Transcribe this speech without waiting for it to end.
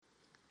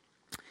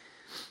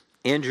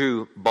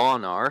Andrew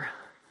Bonar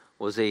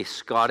was a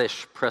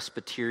Scottish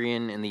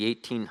Presbyterian in the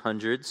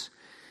 1800s.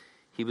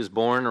 He was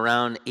born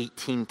around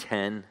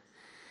 1810.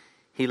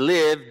 He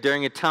lived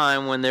during a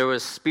time when there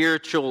was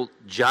spiritual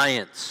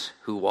giants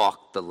who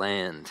walked the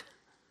land.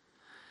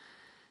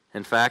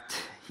 In fact,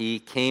 he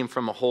came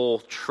from a whole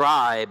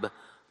tribe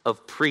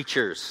of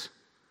preachers.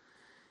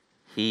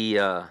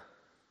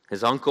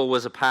 His uncle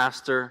was a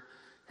pastor.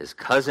 His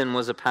cousin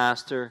was a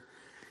pastor.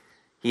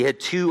 He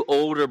had two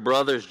older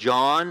brothers,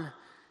 John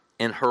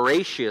and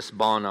Horatius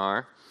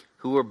Bonar,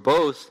 who were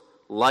both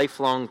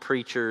lifelong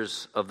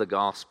preachers of the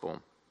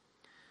gospel.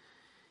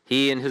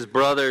 He and his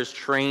brothers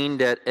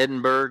trained at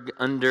Edinburgh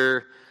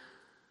under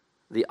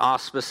the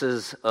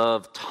auspices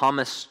of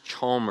Thomas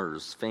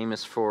Chalmers,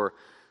 famous for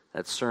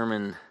that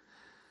sermon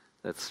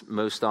that's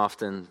most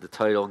often the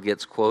title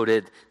gets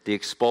quoted, The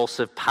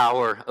Expulsive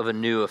Power of a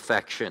New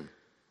Affection.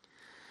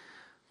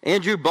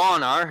 Andrew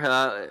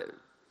Bonar,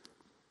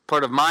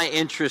 part of my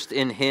interest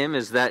in him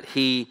is that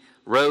he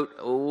wrote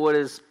what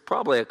is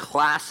probably a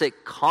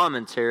classic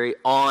commentary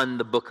on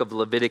the book of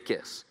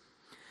Leviticus.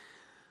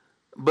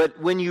 But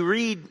when you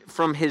read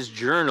from his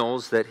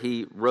journals that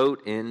he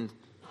wrote in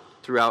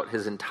throughout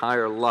his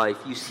entire life,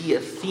 you see a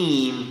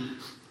theme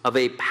of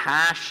a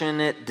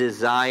passionate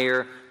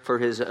desire for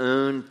his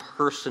own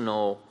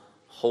personal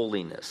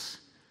holiness.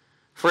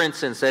 For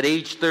instance, at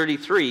age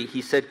 33,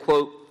 he said,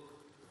 quote,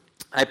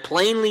 "I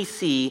plainly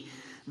see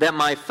that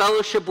my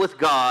fellowship with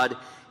God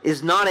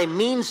is not a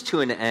means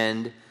to an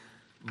end,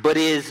 but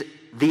is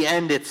the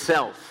end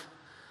itself.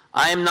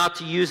 I am not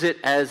to use it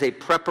as a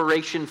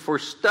preparation for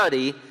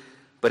study,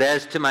 but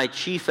as to my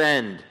chief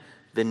end,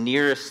 the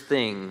nearest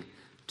thing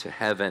to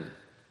heaven."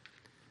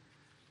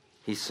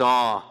 He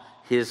saw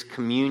his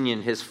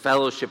communion, his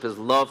fellowship, his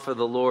love for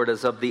the Lord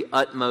as of the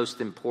utmost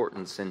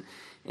importance.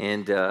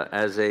 And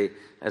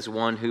as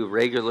one who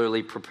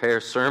regularly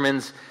prepares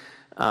sermons,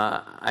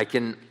 I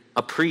can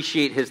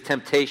appreciate his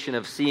temptation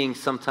of seeing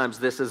sometimes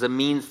this as a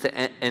means to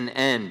an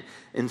end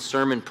in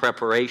sermon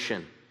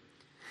preparation.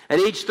 At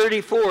age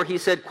 34, he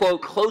said,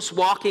 quote, "Close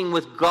walking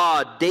with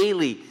God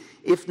daily,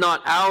 if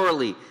not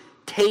hourly,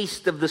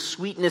 taste of the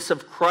sweetness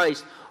of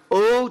Christ.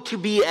 Oh, to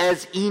be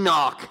as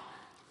Enoch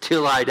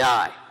till I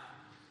die."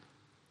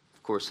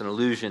 Of course, an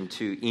allusion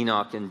to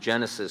Enoch in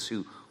Genesis,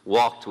 who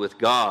walked with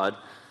God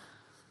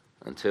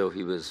until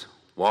he was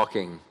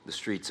walking the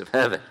streets of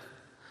heaven.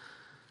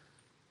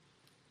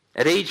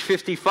 At age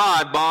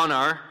 55,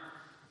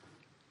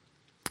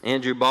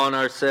 Andrew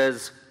Bonar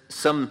says,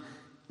 "Some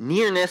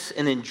nearness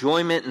and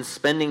enjoyment in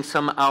spending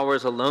some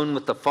hours alone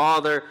with the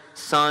Father,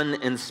 Son,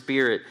 and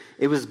Spirit.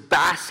 It was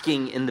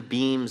basking in the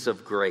beams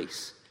of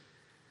grace."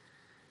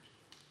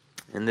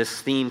 And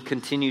this theme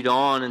continued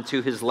on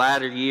into his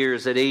latter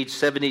years. At age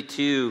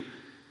 72,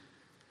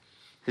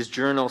 his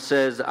journal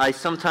says, "I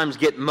sometimes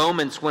get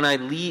moments when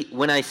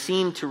I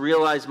seem to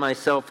realize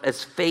myself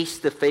as face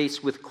to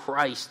face with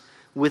Christ,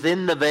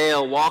 within the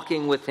veil,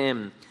 walking with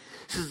him,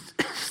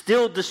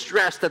 still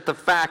distressed at the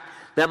fact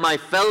that my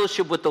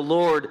fellowship with the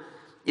Lord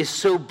is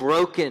so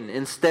broken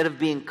instead of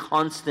being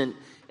constant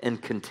and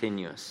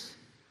continuous."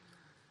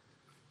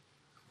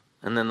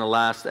 And then the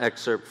last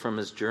excerpt from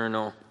his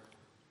journal.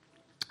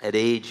 At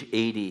age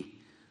 80,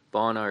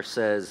 Bonar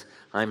says,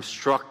 "I'm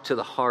struck to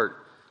the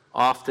heart,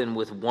 often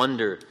with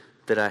wonder,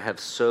 that I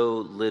have so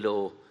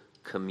little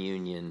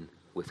communion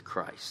with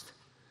Christ."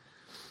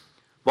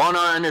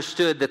 Bonar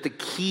understood that the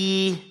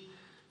key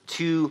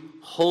to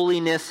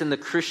holiness in the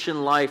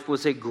Christian life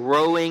was a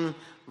growing,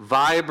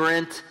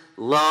 vibrant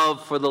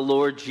love for the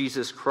Lord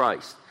Jesus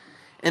Christ.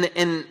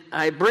 And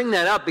I bring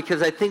that up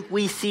because I think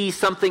we see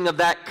something of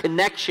that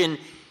connection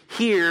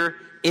here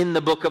in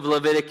the book of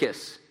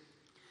Leviticus.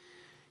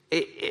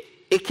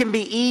 It can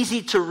be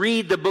easy to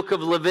read the book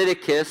of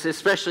Leviticus,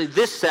 especially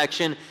this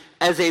section,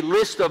 as a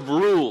list of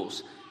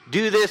rules.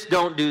 Do this,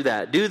 don't do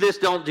that. Do this,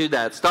 don't do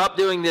that. Stop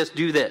doing this,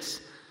 do this.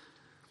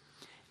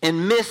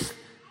 And miss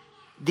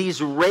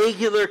these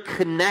regular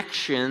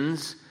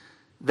connections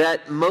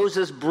that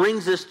Moses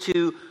brings us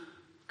to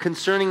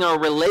concerning our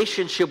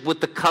relationship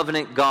with the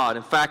covenant God.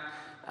 In fact,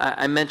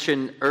 I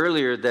mentioned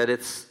earlier that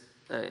it's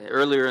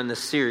earlier in the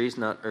series,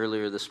 not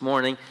earlier this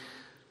morning,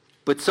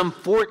 but some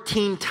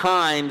 14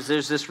 times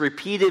there's this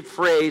repeated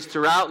phrase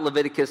throughout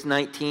Leviticus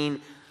 19,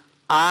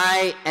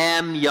 "I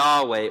am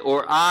Yahweh,"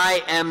 or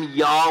 "I am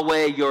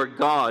Yahweh your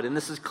God." And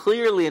this is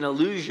clearly an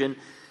allusion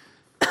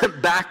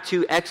back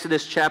to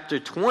Exodus chapter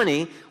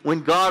 20,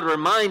 when God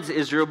reminds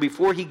Israel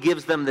before he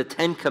gives them the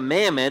 10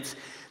 Commandments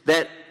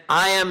that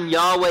 "I am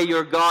Yahweh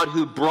your God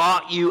who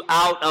brought you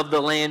out of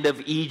the land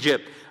of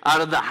Egypt,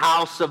 out of the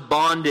house of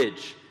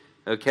bondage."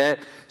 Okay?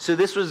 So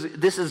this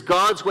is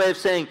God's way of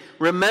saying,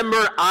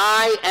 remember,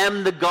 I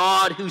am the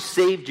God who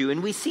saved you.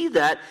 And we see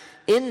that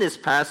in this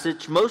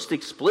passage most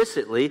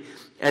explicitly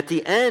at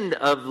the end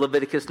of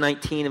Leviticus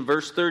 19 and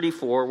verse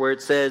 34, where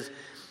it says,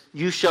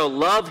 "You shall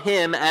love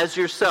him as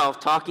yourself,"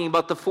 talking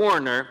about the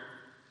foreigner,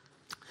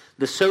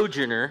 the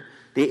sojourner,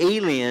 the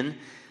alien,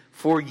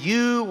 "for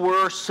you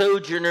were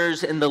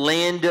sojourners in the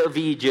land of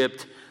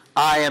Egypt.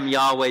 I am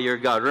Yahweh your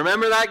God.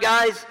 Remember that,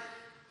 guys?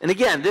 And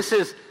again, this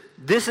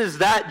is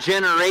that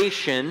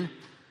generation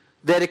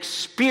that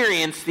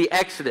experienced the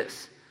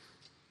Exodus.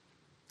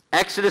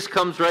 Exodus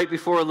comes right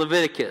before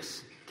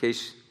Leviticus, in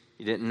case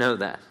you didn't know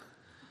that.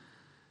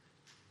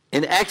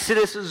 And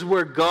Exodus is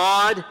where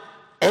God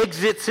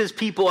exits his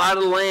people out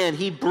of the land.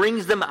 He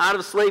brings them out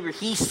of slavery.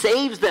 He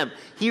saves them.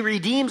 He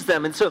redeems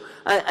them. And so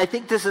I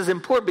think this is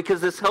important because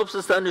this helps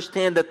us to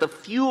understand that the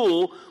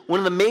fuel, one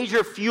of the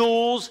major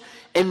fuels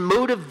and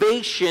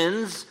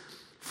motivations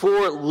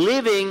for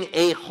living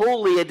a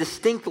holy, a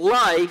distinct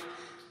life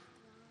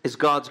is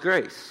God's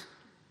grace.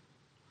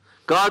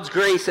 God's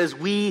grace, as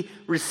we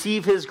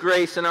receive his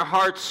grace and our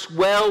hearts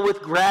swell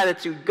with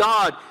gratitude.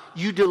 God,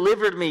 you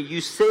delivered me.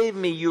 You saved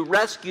me. You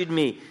rescued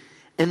me.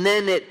 And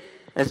then it,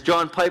 as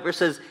John Piper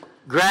says,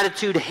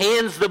 gratitude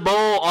hands the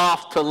ball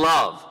off to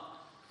love.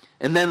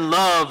 And then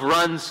love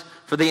runs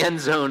for the end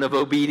zone of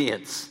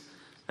obedience.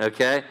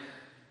 Okay?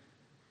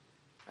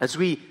 As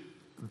we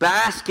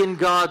bask in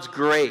God's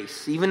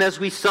grace, even as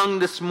we sung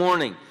this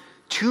morning,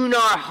 tune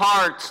our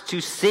hearts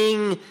to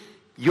sing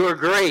your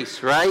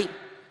grace, right?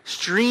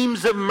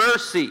 Streams of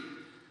mercy.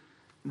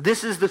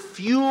 This is the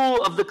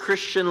fuel of the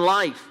Christian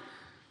life.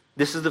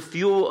 This is the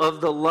fuel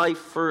of the life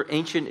for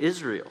ancient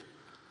Israel.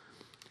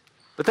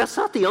 But that's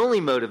not the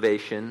only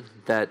motivation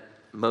that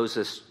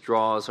Moses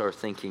draws our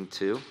thinking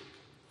to.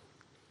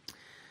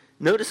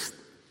 Notice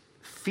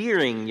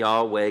fearing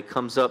Yahweh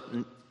comes up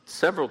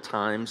several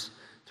times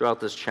throughout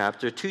this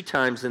chapter, 2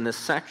 times in this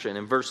section.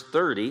 In verse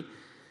 30,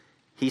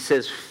 he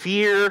says,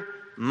 "Fear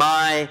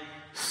my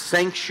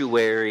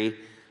sanctuary,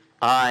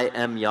 I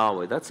am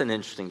Yahweh." That's an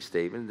interesting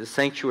statement. The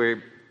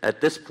sanctuary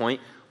at this point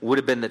would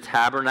have been the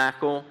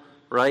tabernacle,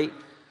 right?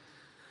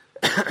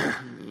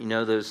 You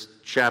know, those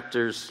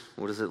chapters,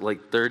 what is it,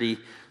 like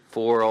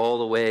 34 all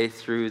the way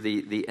through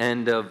the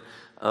end of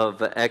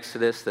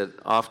Exodus that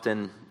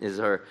often is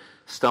our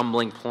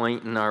stumbling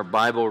point in our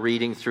Bible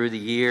reading through the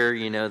year.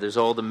 You know, there's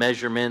all the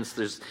measurements,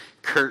 there's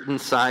curtain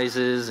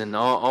sizes and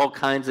all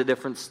kinds of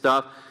different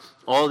stuff.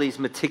 All these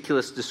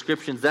meticulous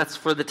descriptions, that's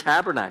for the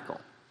tabernacle.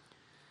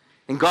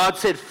 And God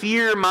said,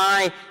 fear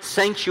my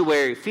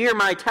sanctuary, fear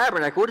my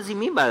tabernacle. What does he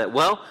mean by that?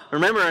 Well,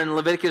 remember in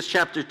Leviticus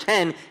chapter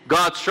 10,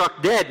 God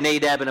struck dead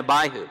Nadab and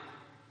Abihu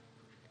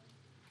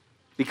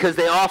because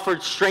they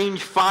offered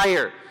strange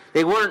fire.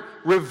 They weren't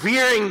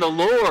revering the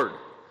Lord.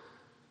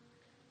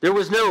 There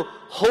was no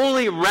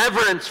holy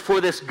reverence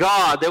for this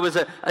God. There was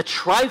a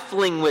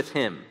trifling with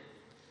him.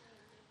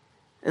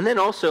 And then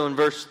also in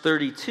verse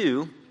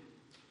 32,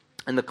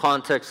 in the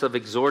context of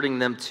exhorting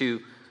them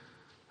to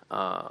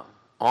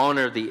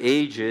honor the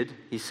aged,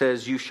 he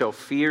says, "You shall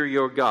fear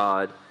your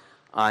God,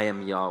 I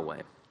am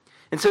Yahweh."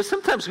 And so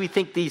sometimes we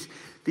think these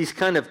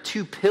kind of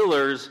 2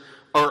 pillars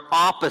are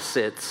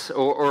opposites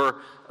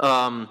or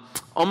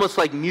almost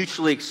like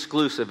mutually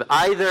exclusive.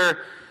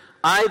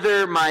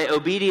 Either my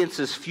obedience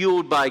is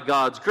fueled by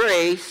God's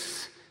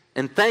grace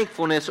and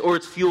thankfulness, or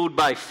it's fueled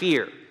by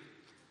fear.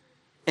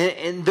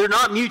 And they're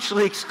not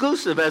mutually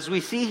exclusive, as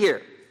we see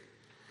here.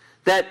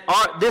 That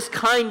this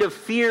kind of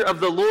fear of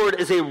the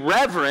Lord is a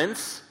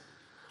reverence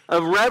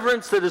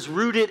that is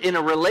rooted in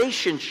a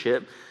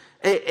relationship,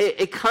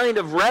 a kind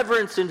of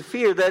reverence and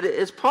fear that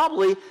is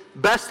probably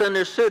best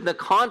understood in the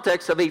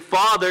context of a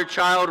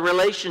father-child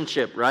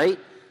relationship, right?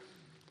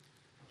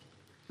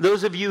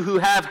 Those of you who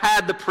have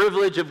had the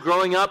privilege of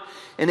growing up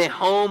in a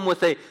home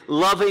with a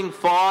loving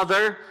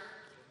father,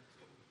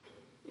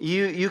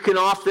 you can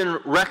often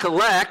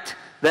recollect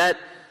that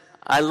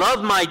I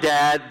love my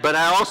dad, but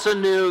I also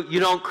knew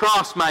you don't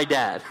cross my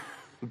dad,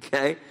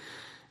 okay?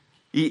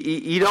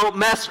 You don't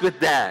mess with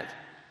dad.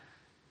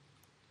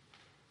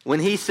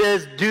 When he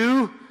says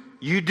do,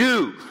 you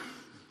do.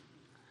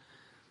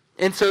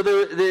 And so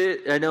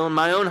I know in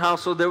my own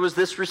household there was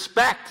this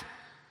respect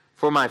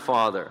for my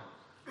father.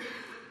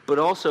 But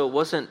also it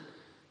wasn't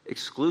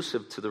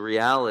exclusive to the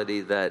reality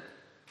that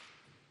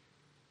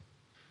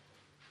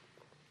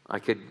I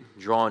could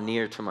draw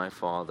near to my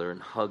father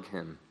and hug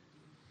him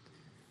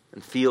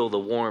and feel the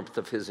warmth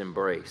of his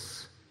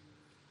embrace.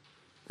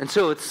 And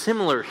so it's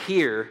similar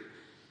here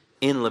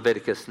in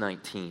Leviticus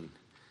 19.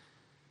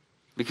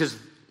 Because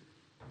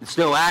it's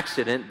no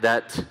accident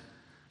that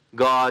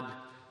God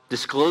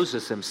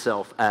discloses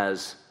himself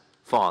as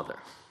Father,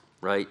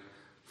 right?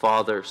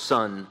 Father,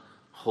 Son,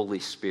 Holy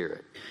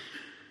Spirit.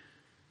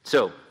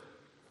 So,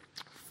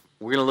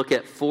 we're going to look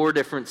at 4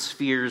 different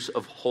spheres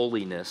of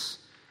holiness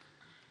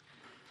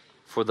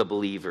for the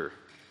believer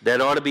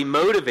that ought to be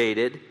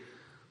motivated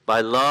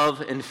by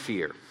love and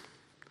fear.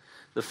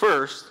 The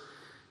first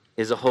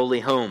is a holy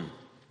home.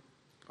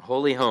 A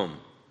holy home.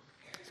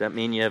 Does that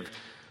mean you have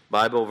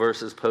Bible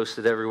verses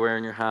posted everywhere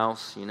in your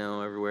house? You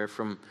know, everywhere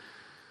from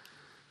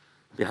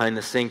behind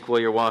the sink while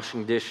you're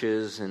washing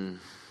dishes and,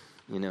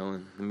 you know,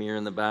 in the mirror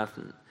in the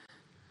bathroom?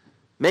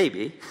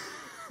 Maybe.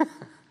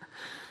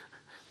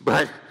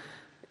 But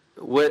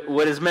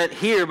what is meant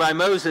here by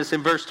Moses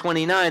in verse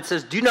 29. It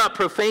says, do not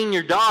profane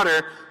your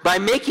daughter by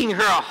making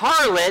her a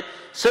harlot,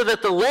 so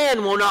that the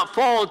land will not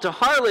fall into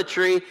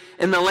harlotry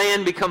and the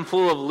land become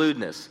full of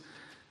lewdness.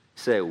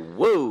 You say,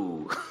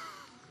 whoa.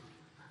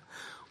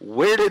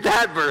 Where did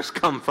that verse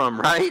come from,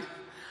 right?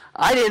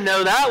 I didn't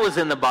know that was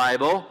in the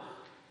Bible.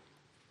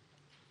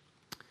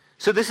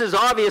 So this is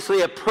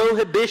obviously a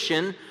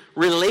prohibition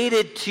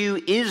related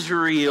to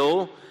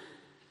Israel,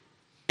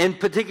 and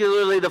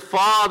particularly the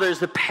fathers,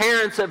 the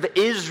parents of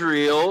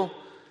Israel,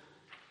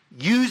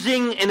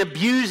 using and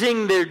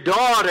abusing their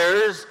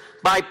daughters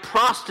by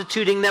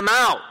prostituting them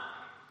out.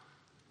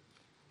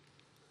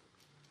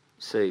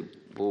 Say,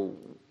 well,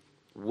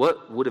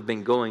 what would have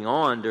been going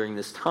on during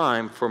this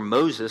time for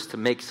Moses to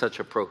make such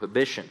a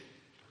prohibition?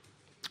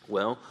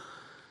 Well,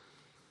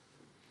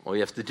 all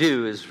you have to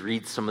do is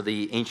read some of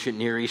the ancient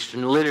Near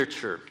Eastern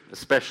literature,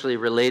 especially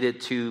related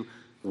to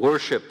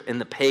worship in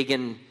the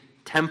pagan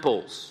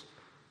temples,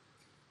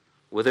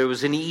 whether it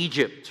was in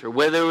Egypt or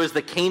whether it was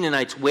the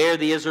Canaanites, where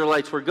the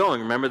Israelites were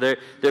going. Remember,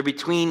 they're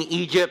between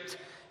Egypt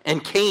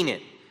and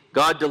Canaan.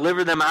 God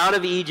delivered them out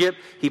of Egypt.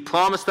 He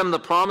promised them the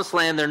promised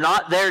land. They're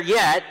not there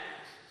yet.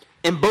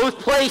 In both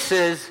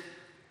places,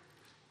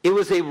 it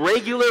was a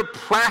regular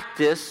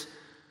practice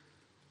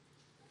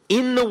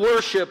in the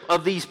worship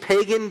of these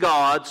pagan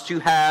gods to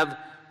have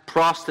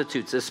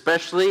prostitutes,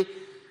 especially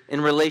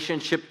in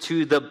relationship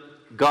to the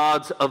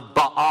gods of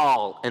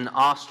Baal and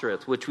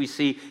Ashtoreth, which we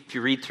see, if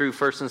you read through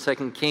 1st and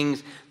 2nd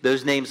Kings,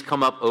 those names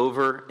come up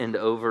over and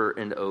over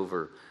and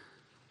over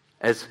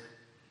as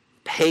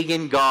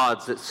pagan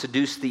gods that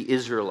seduced the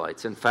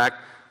Israelites. In fact,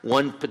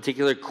 one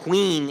particular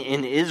queen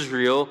in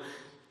Israel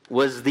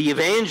was the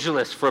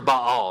evangelist for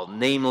Baal,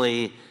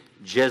 namely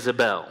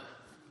Jezebel.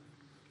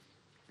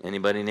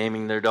 Anybody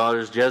naming their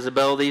daughters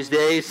Jezebel these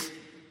days?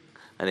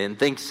 I didn't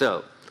think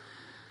so.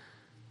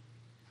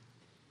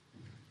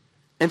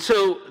 And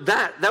so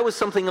that was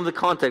something of the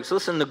context.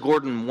 Listen to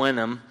Gordon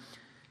Wenham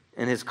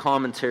in his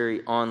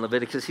commentary on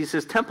Leviticus. He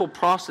says, temple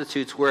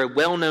prostitutes were a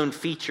well-known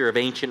feature of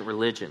ancient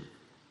religion.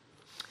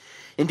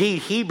 Indeed,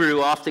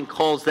 Hebrew often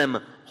calls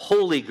them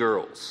holy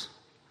girls.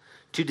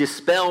 To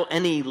dispel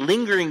any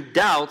lingering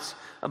doubts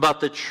about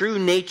the true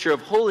nature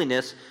of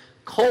holiness,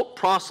 cult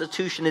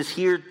prostitution is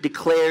here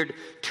declared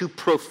to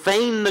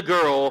profane the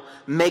girl,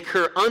 make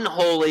her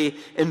unholy,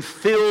 and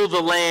fill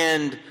the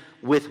land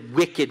with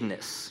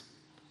wickedness.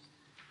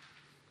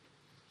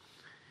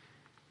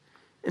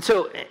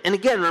 And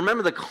again,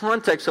 remember the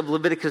context of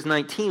Leviticus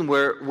 19,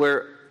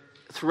 where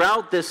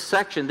throughout this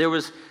section there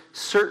was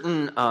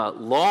certain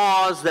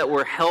laws that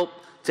were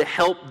to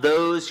help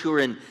those who are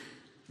in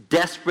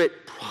desperate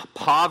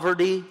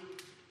poverty,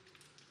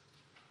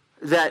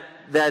 that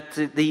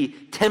the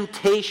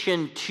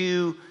temptation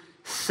to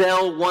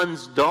sell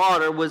one's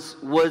daughter was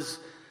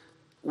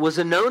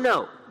a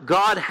no-no.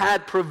 God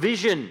had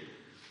provision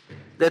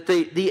that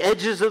the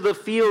edges of the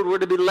field were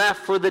to be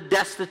left for the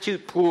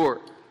destitute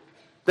poor,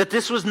 that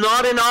this was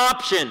not an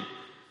option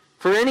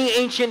for any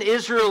ancient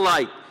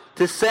Israelite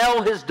to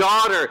sell his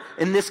daughter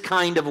in this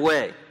kind of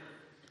way.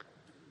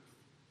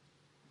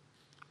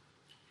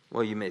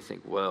 Well, you may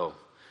think, well,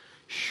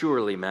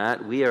 surely,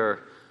 Matt, we are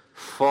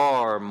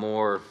far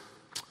more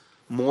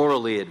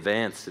morally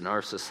advanced in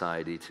our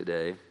society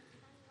today.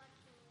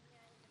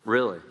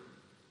 Really?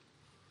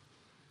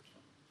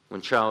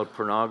 When child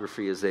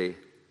pornography is a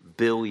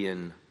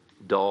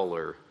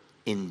billion-dollar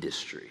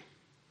industry.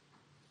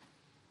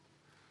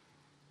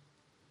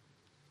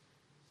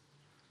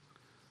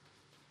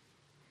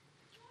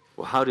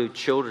 Well, how do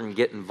children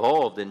get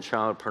involved in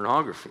child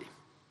pornography?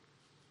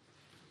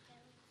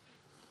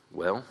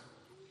 Well,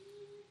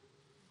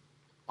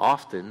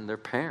 often their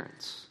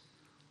parents,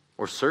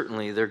 or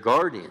certainly their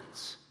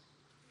guardians.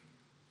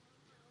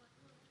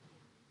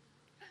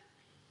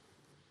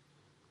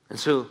 And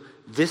so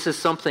this is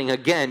something,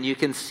 again, you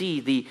can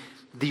see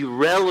the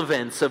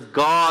relevance of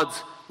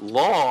God's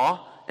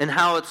law and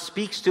how it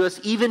speaks to us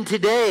even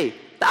today,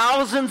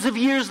 thousands of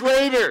years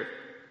later.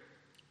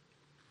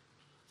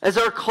 As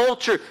our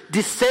culture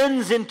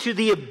descends into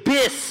the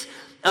abyss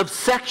of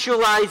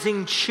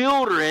sexualizing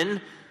children,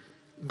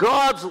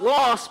 God's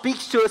law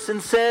speaks to us and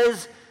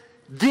says,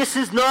 this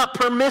is not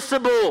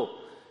permissible.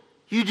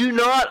 You do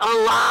not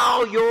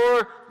allow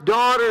your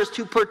daughters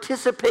to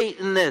participate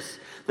in this.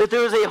 That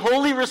there is a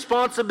holy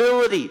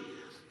responsibility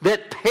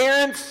that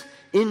parents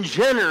in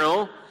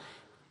general,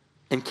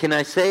 and can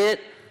I say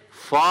it,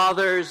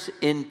 fathers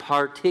in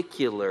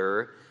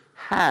particular,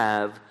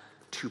 have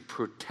to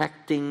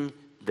protecting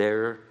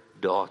their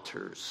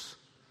daughters.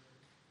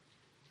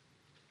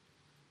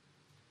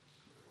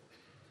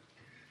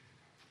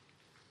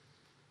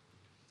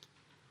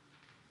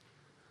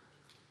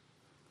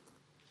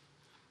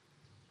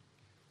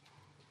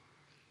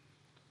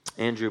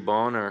 Andrew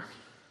Bonner,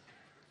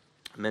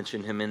 I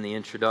mentioned him in the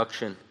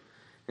introduction,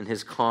 in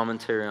his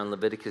commentary on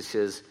Leviticus,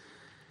 says,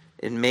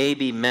 it may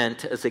be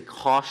meant as a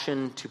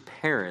caution to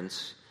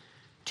parents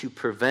to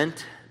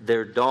prevent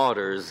their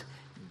daughters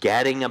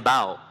gadding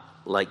about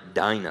like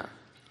Dinah,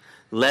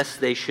 lest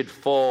they should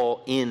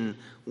fall in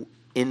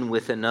in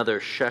with another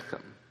shekel.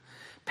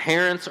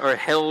 Parents are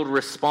held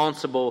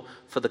responsible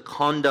for the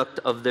conduct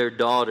of their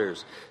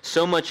daughters.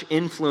 So much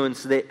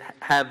influence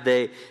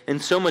they,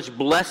 and so much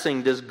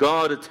blessing does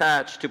God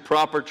attach to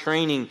proper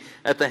training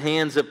at the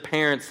hands of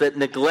parents that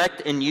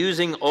neglect in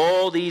using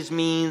all these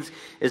means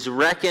is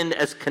reckoned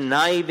as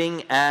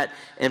conniving at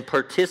and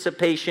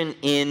participation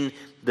in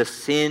the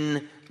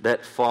sin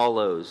that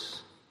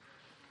follows.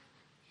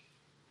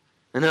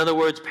 In other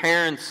words,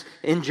 parents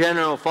in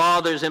general,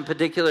 fathers in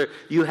particular,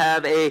 you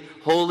have a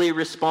holy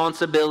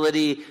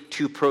responsibility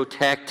to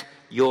protect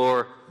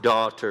your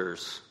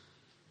daughters.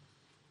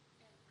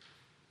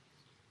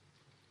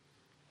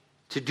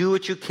 To do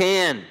what you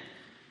can.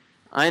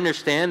 I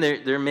understand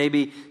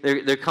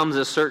there comes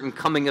a certain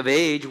coming of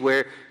age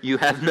where you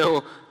have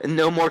no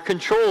more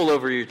control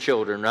over your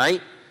children,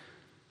 right?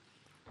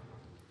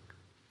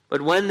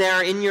 But when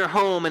they're in your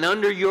home and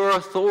under your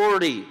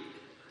authority,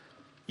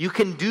 you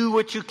can do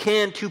what you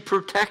can to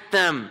protect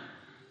them.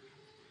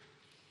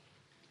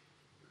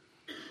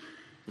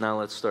 Now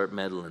let's start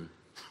meddling.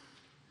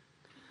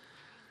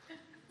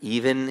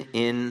 Even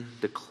in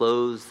the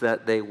clothes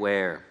that they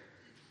wear.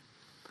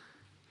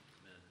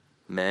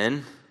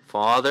 Men,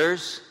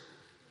 fathers,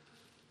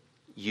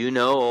 you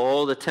know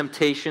all the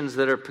temptations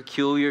that are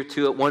peculiar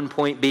to at one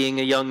point being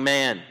a young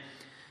man.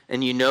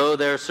 And you know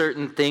there are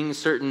certain things,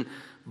 certain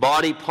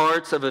body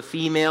parts of a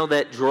female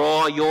that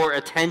draw your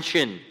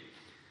attention.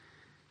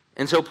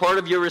 And so part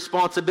of your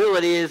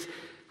responsibility is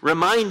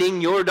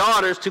reminding your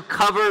daughters to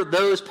cover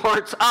those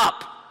parts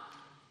up.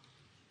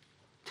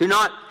 To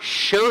not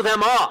show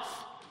them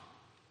off.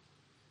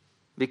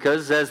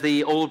 Because as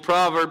the old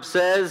proverb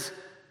says,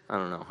 I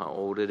don't know how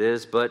old it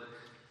is, but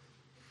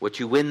what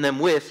you win them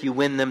with, you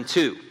win them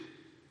to.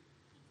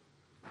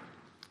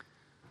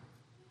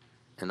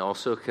 And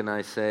also, can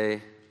I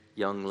say,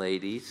 young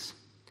ladies,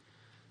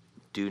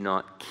 do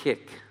not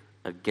kick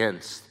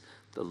against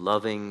the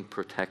loving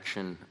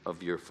protection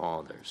of your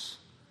fathers.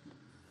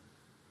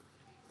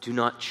 Do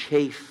not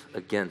chafe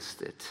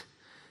against it.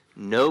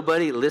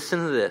 Nobody, listen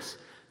to this,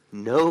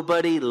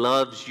 nobody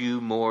loves you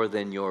more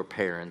than your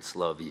parents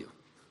love you.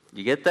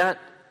 You get that?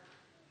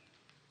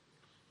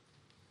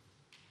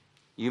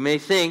 You may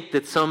think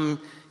that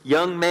some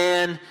young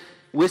man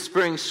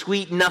whispering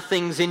sweet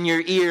nothings in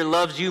your ear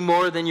loves you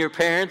more than your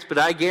parents, but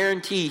I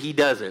guarantee he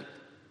doesn't.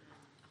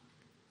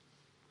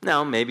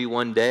 Now, maybe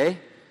one day,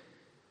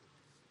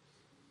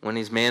 when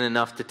he's man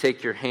enough to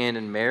take your hand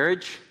in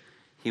marriage,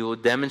 he will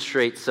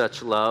demonstrate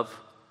such love.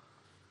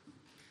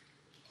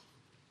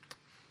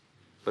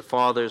 But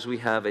fathers, we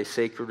have a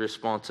sacred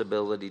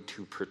responsibility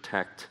to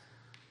protect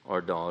our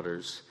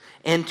daughters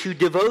and to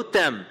devote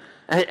them.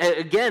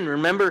 Again,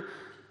 remember,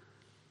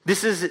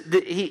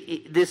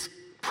 this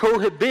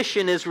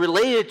prohibition is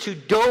related to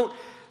don't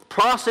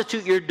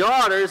prostitute your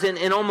daughters,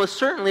 and almost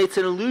certainly it's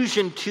an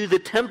allusion to the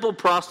temple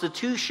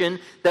prostitution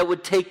that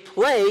would take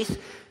place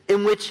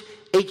in which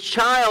a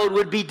child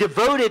would be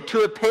devoted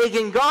to a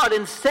pagan god.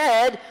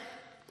 Instead,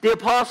 the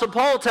Apostle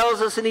Paul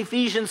tells us in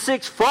Ephesians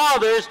 6,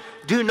 fathers,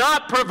 do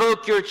not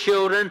provoke your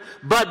children,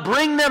 but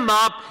bring them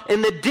up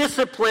in the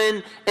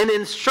discipline and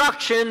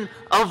instruction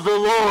of the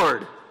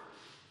Lord.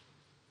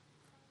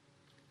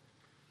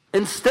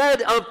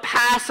 Instead of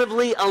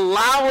passively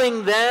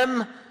allowing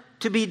them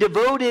to be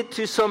devoted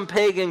to some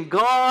pagan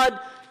god,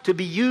 to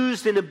be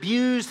used and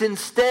abused,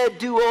 instead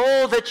do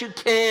all that you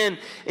can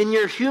in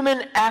your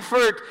human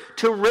effort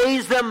to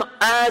raise them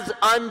as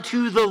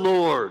unto the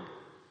Lord.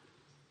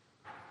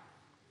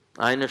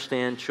 I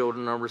understand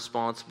children are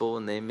responsible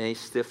and they may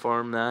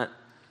stiff-arm that,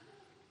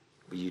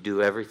 but you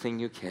do everything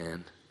you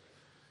can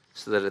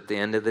so that at the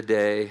end of the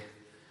day,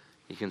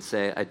 you can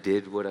say, I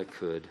did what I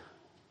could.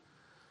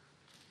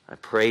 I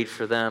prayed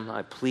for them,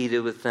 I pleaded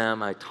with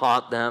them, I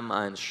taught them,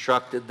 I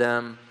instructed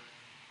them.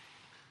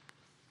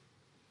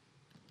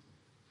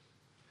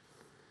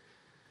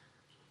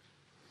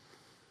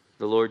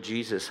 The Lord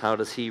Jesus, how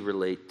does he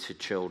relate to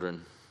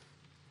children?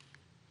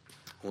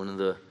 One of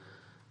the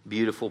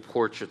beautiful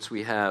portraits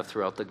we have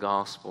throughout the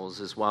Gospels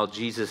is while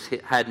Jesus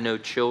had no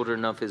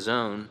children of his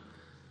own,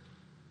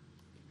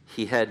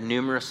 he had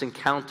numerous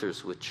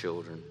encounters with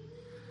children.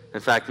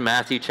 In fact,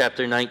 Matthew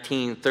chapter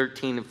 19,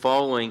 13 and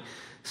following,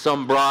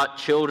 some brought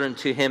children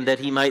to him that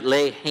he might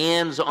lay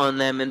hands on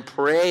them and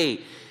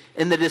pray.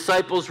 And the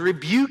disciples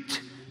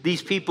rebuked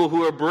these people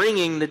who are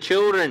bringing the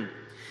children.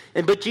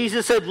 But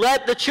Jesus said,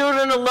 let the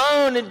children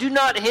alone and do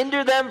not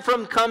hinder them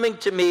from coming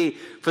to me,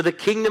 for the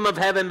kingdom of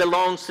heaven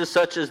belongs to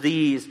such as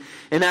these.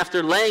 And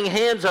after laying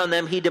hands on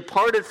them, he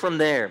departed from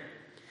there.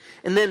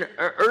 And then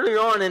earlier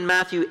on in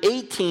Matthew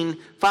 18,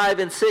 5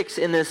 and 6,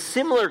 in a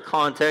similar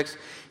context,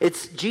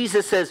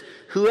 Jesus says,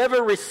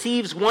 whoever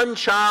receives one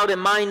child in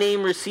my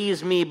name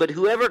receives me, but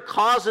whoever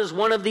causes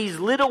one of these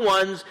little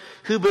ones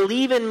who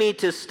believe in me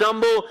to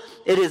stumble,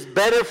 it is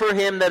better for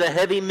him that a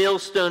heavy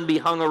millstone be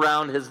hung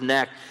around his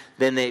neck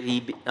than that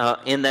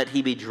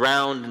he be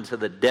drowned into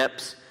the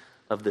depths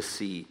of the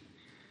sea.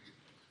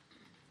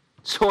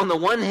 So on the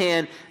one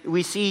hand,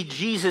 we see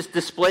Jesus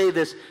display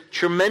this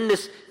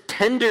tremendous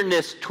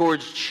tenderness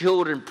towards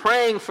children,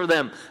 praying for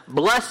them,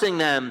 blessing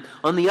them.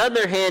 On the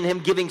other hand, him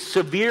giving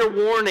severe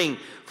warning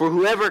for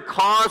whoever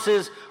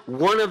causes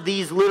one of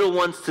these little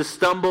ones to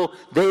stumble,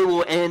 they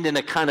will end in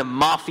a kind of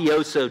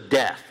mafioso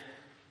death.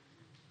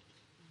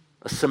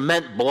 A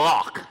cement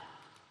block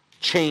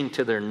chained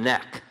to their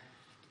neck.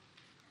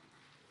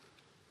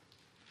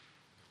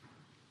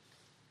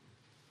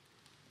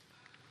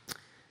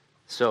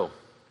 So,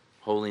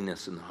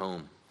 holiness in the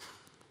home.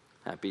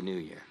 Happy New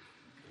Year.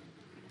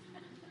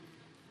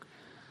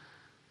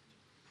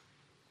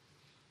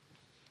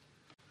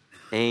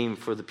 Aim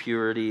for the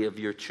purity of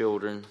your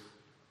children,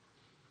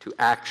 to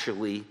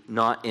actually,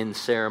 not in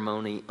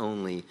ceremony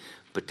only,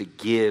 but to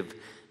give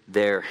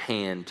their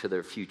hand to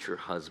their future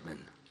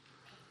husband.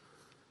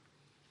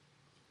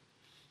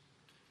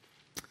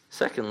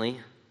 Secondly,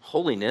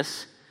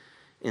 holiness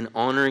in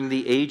honoring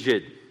the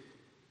aged.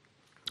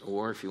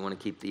 Or, if you want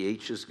to keep the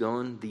H's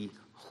going, the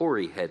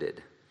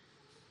hoary-headed.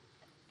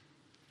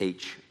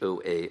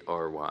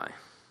 Hoary.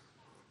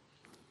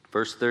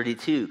 Verse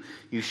 32,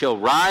 you shall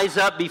rise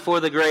up before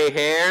the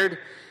gray-haired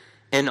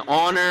and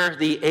honor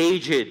the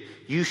aged.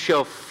 You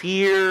shall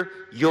fear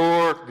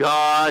your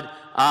God.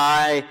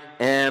 I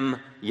am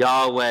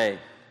Yahweh.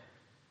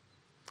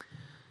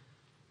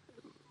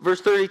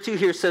 Verse 32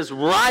 here says,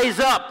 rise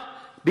up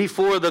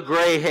before the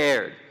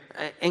gray-haired.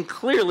 And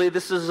clearly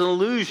this is an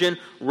allusion,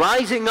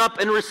 rising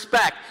up in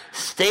respect,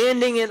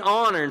 standing in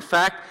honor. In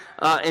fact,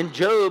 in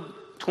Job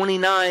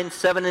 29,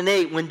 7 and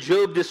 8, when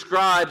Job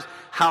describes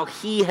how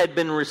he had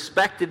been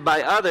respected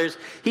by others,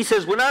 he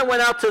says, when I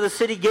went out to the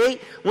city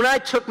gate, when I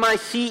took my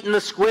seat in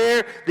the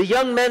square, the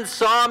young men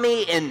saw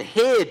me and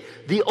hid.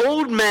 The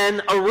old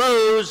men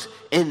arose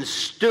and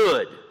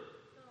stood.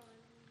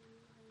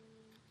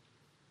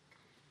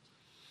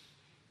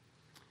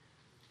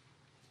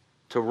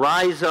 To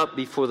rise up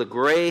before the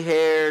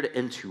gray-haired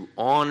and to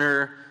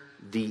honor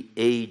the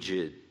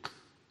aged.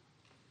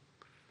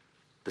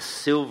 The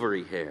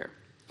silvery hair.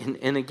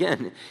 And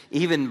again,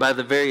 even by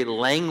the very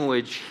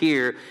language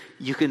here,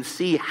 you can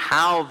see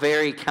how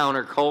very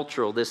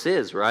countercultural this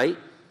is, right?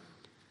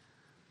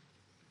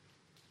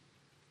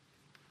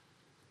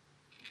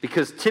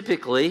 Because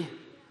typically,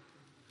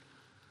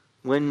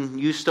 when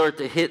you start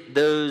to hit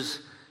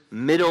those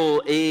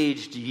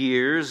middle-aged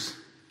years,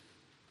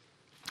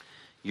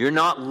 you're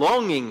not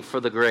longing for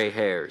the gray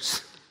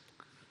hairs.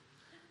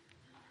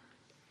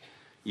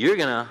 You're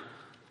going to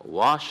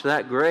wash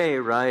that gray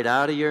right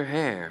out of your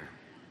hair.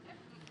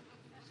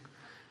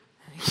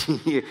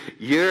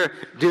 You're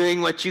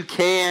doing what you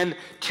can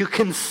to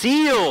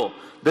conceal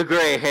the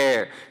gray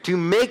hair, to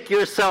make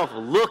yourself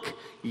look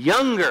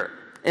younger.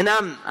 And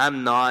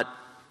I'm not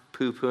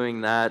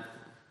poo-pooing that.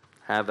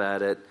 Have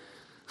at it.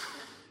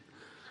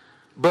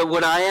 But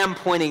what I am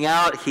pointing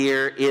out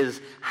here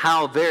is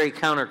how very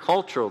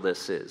countercultural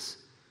this is.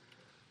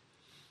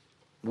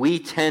 We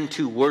tend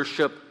to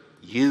worship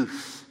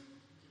youth.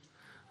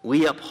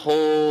 We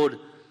uphold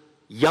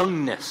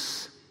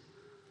youngness.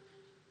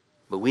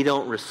 But we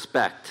don't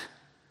respect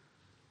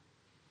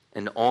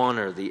and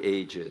honor the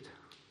aged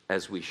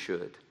as we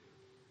should.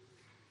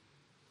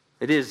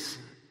 It is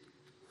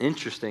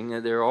interesting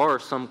that there are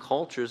some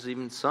cultures,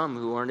 even some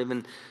who aren't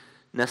even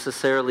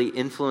necessarily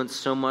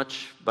influenced so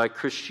much by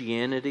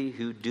Christianity,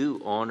 who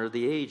do honor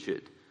the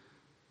aged.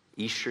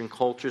 Eastern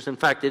cultures. In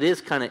fact, it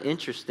is kind of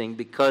interesting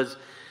because,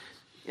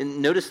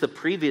 and notice the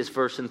previous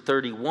verse in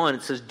 31,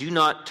 it says, do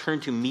not turn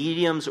to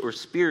mediums or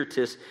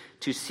spiritists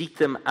to seek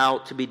them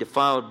out to be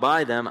defiled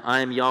by them. I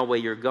am Yahweh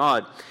your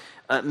God.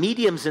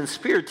 Mediums and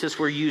spiritists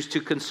were used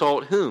to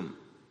consult whom?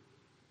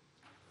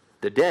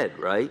 The dead,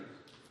 right?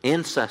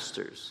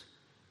 Ancestors.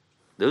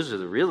 Those are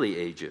the really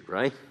aged,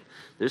 right?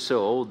 They're so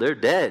old, they're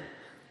dead,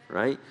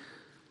 right?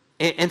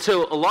 And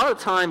so a lot of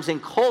times in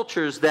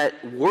cultures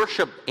that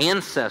worship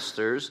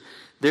ancestors,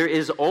 there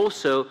is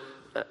also,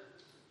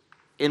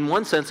 in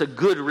one sense, a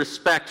good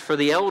respect for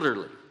the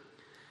elderly.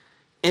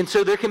 And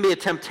so there can be a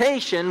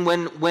temptation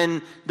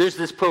when there's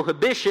this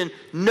prohibition.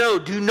 No,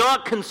 do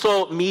not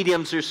consult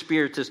mediums or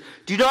spiritists.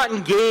 Do not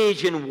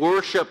engage in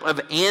worship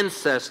of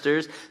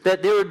ancestors,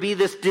 that there would be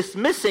this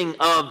dismissing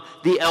of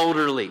the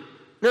elderly.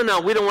 No,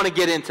 we don't want to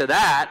get into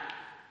that.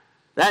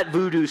 That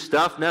voodoo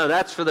stuff, no,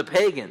 that's for the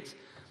pagans.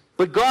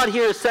 But God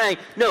here is saying,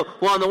 no,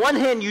 well, on the one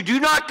hand, you do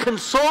not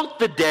consult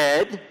the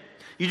dead.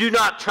 You do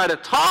not try to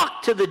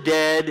talk to the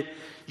dead.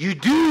 You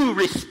do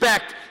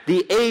respect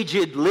the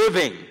aged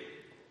living.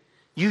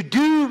 You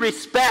do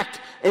respect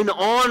and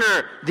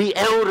honor the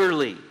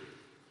elderly.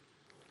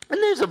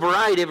 And there's a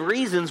variety of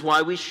reasons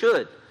why we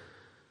should.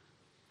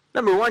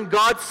 Number one,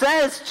 God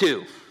says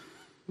to.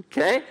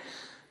 Okay?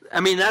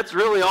 I mean, that's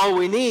really all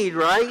we need,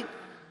 right?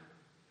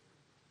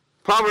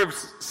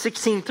 Proverbs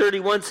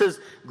 16:31 says,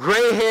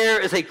 gray hair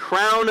is a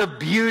crown of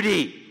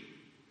beauty.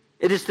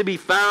 It is to be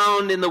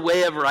found in the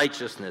way of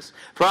righteousness.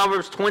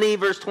 Proverbs 20,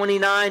 verse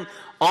 29,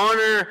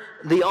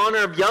 the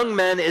honor of young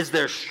men is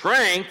their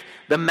strength.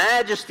 The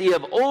majesty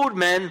of old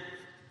men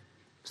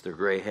is their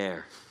gray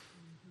hair.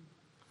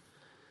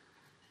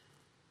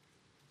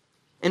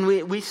 And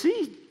we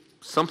see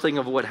something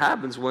of what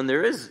happens when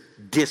there is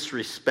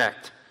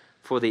disrespect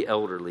for the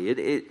elderly.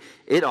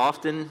 It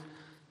often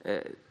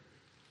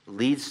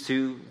leads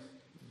to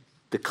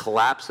the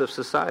collapse of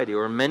society,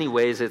 or in many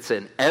ways it's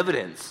an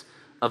evidence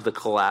of the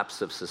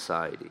collapse of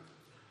society.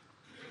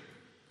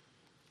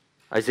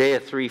 Isaiah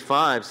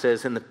 3:5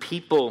 says, "And the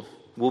people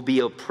will be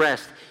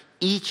oppressed,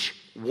 each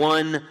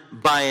one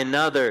by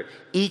another,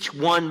 each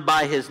one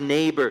by his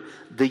neighbor.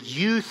 The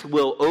youth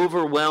will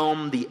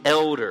overwhelm the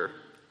elder."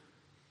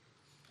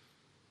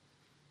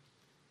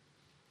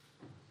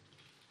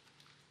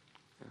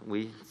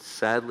 We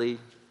sadly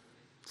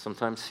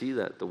sometimes see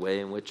that, the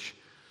way in which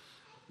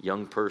a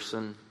young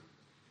person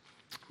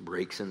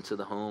breaks into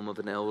the home of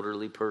an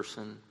elderly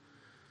person,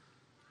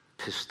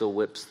 pistol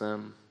whips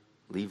them,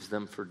 leaves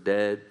them for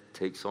dead,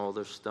 takes all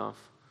their stuff.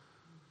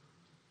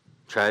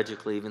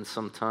 Tragically, even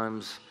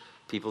sometimes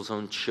people's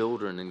own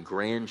children and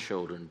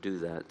grandchildren do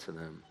that to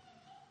them.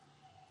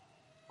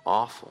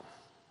 Awful.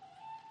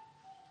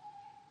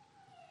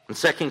 In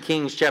 2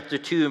 Kings chapter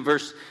 2 and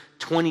verse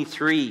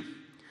 23,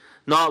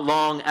 not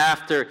long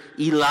after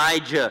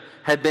Elijah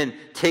had been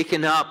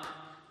taken up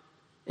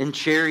in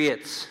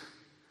chariots,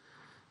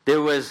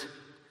 there was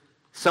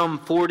some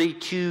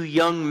 42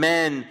 young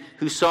men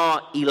who saw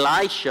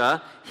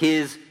Elisha,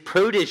 his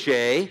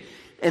protege,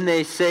 and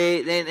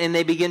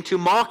they begin to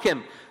mock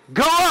him.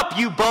 "Go up,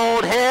 you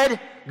bald head!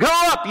 Go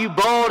up, you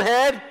bald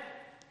head!"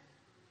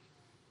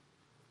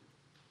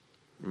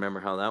 Remember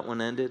how that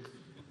one ended?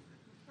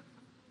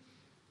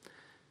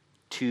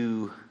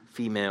 2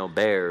 female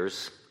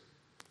bears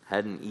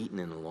hadn't eaten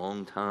in a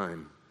long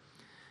time,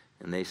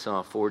 and they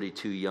saw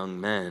 42 young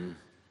men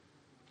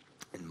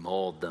and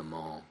mauled them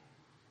all.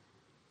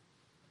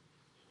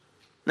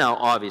 Now,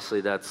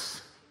 obviously,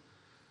 that's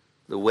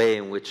the way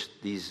in which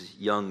these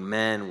young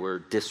men were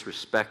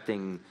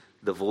disrespecting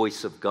the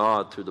voice of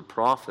God through the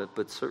prophet,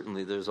 but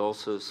certainly there's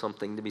also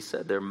something to be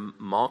said. They're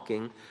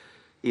mocking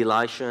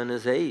Elisha and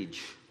his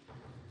age.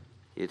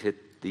 It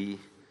hit the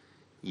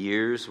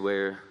years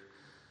where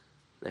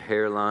the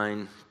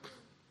hairline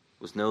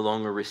was no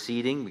longer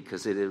receding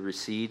because it had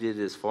receded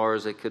as far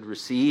as it could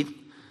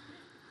recede.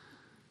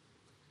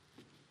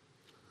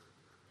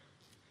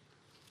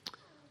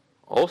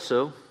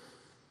 Also,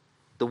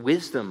 the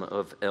wisdom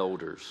of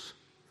elders.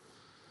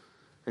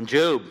 In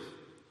Job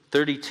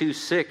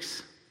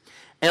 32:6,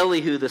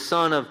 Elihu, the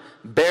son of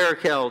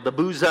Barachel, the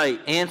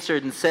Buzite,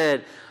 answered and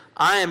said,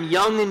 "I am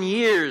young in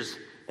years,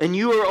 and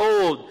you are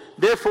old.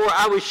 Therefore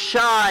I was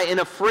shy and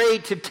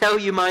afraid to tell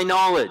you my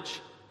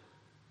knowledge."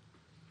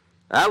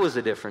 That was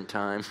a different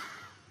time.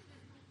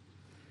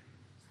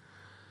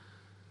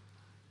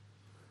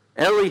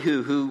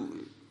 Elihu,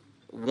 who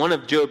one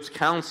of Job's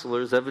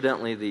counselors,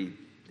 evidently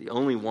the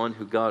only one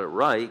who got it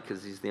right,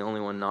 because he's the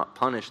only one not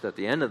punished at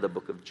the end of the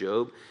book of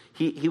Job,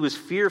 he was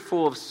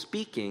fearful of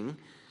speaking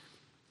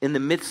in the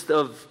midst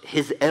of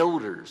his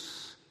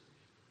elders.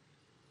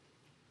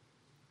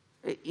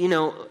 You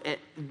know,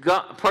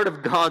 part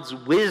of God's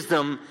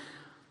wisdom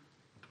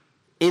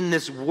in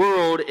this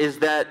world is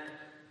that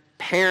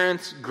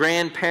parents,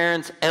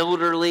 grandparents,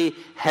 elderly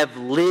have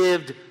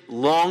lived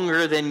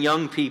longer than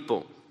young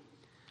people.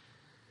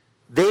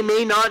 They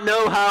may not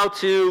know how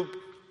to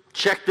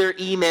check their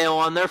email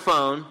on their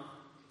phone,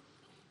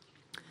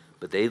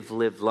 but they've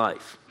lived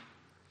life.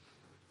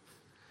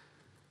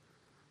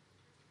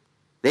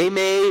 They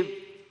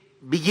may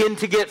begin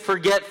to get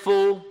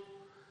forgetful.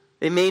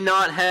 They may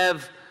not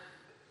have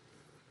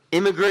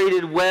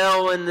immigrated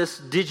well in this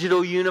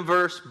digital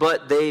universe,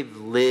 but they've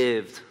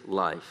lived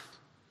life.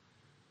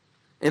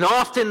 And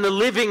often the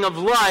living of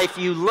life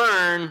you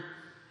learn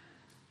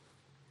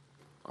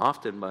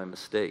often by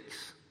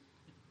mistakes.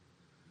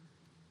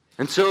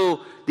 And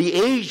so the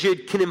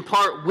aged can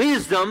impart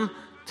wisdom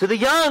to the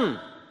young.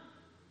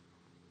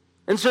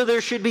 And so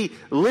there should be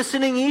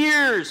listening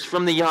ears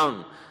from the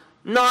young,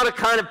 not a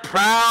kind of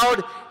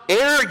proud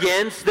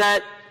arrogance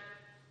that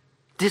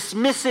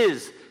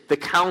dismisses the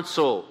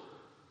counsel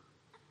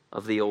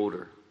of the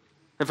older.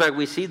 In fact,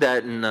 we see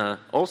that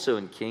also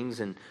in Kings,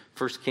 in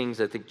 1 Kings,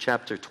 I think,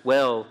 chapter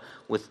 12,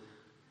 with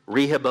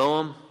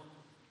Rehoboam.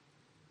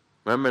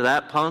 Remember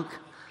that punk?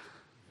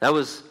 That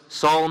was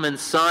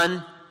Solomon's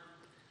son.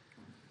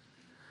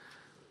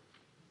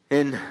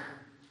 In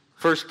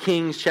 1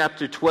 Kings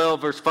chapter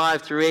 12, verse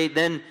 5 through 8,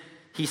 then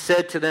he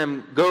said to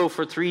them, "Go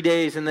for 3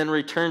 days and then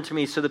return to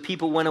me." So the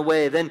people went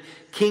away. Then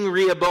King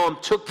Rehoboam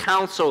took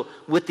counsel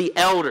with the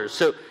elders.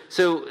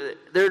 So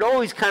there had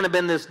always kind of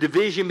been this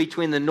division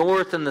between the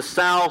north and the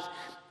south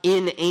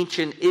in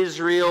ancient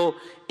Israel.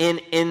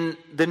 And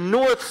the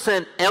north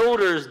sent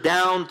elders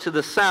down to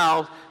the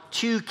south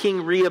to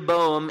King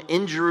Rehoboam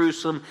in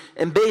Jerusalem.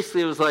 And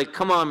basically it was like,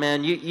 "Come on,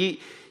 man, you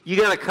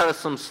got to cut us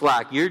some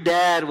slack. Your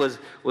dad was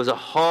a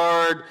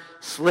hard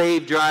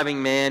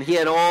slave-driving man. He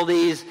had all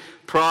these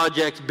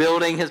projects,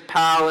 building his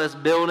palace,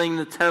 building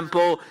the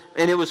temple,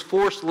 and it was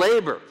forced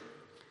labor."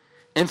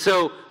 And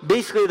so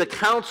basically the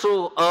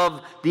counsel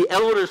of the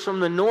elders from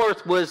the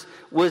north was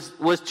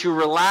to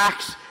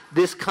relax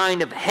this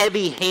kind of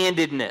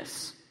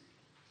heavy-handedness.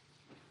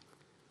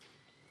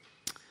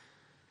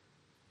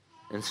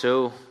 And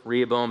so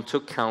Rehoboam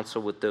took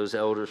counsel with those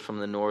elders from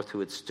the north who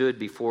had stood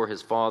before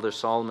his father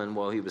Solomon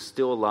while he was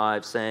still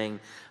alive, saying,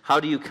 "How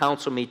do you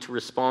counsel me to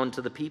respond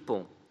to the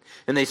people?"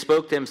 And they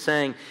spoke to him,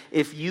 saying,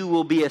 "If you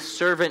will be a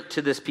servant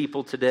to this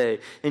people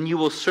today, and you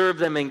will serve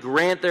them and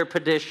grant their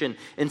petition,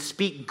 and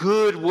speak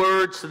good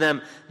words to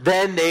them,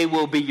 then they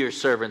will be your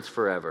servants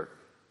forever."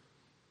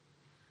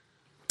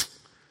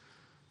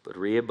 But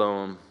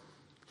Rehoboam,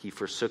 he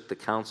forsook the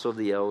counsel of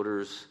the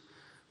elders,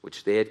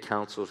 which they had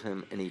counseled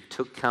him, and he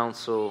took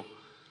counsel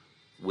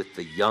with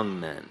the young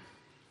men,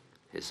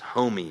 his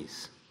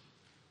homies,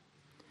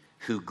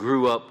 who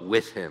grew up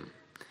with him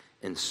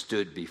and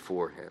stood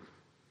before him.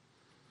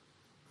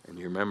 And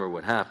you remember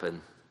what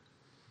happened.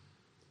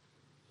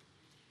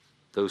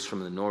 Those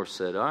from the north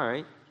said, "All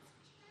right,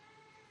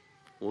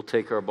 we'll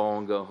take our ball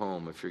and go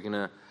home. If you're going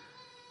to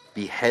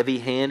be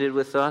heavy-handed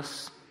with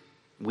us,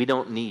 we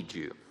don't need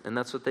you." And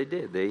that's what they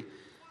did. They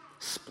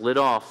split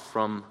off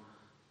from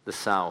the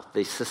south.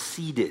 They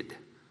seceded.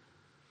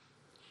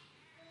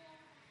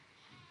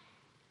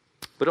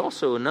 But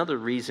also another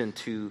reason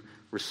to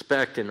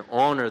respect and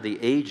honor the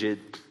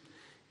aged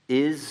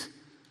is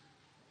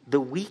the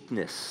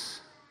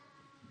weakness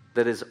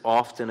that is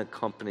often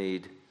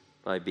accompanied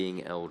by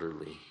being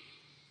elderly.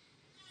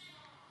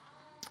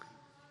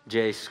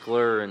 J.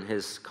 Scler, in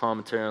his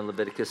commentary on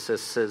Leviticus,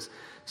 says,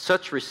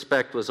 "Such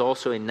respect was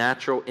also a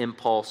natural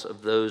impulse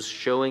of those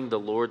showing the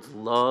Lord's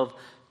love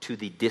to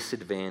the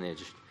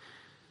disadvantaged.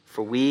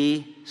 For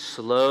we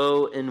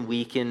slow and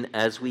weaken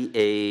as we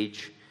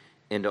age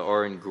and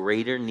are in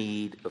greater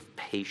need of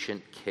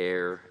patient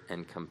care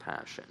and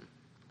compassion."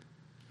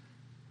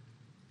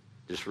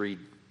 Just read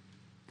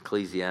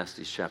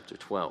Ecclesiastes chapter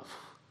 12.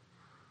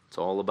 It's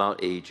all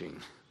about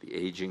aging, the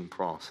aging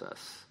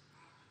process.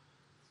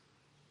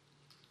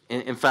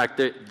 In fact,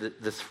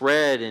 the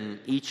thread in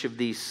each of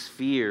these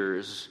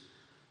spheres,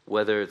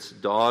 whether it's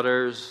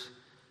daughters,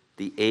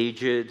 the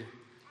aged,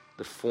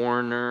 the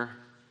foreigner,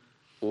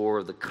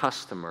 or the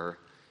customer,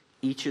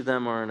 each of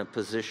them are in a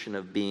position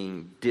of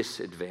being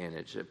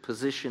disadvantaged, a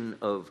position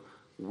of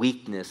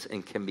weakness,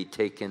 and can be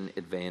taken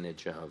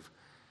advantage of.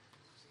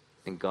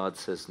 And God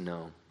says,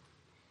 no,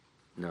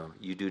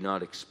 you do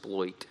not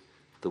exploit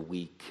the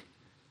weak.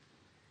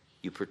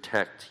 You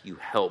protect, you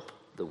help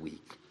the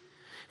weak.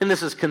 And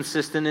this is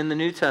consistent in the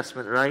New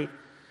Testament, right?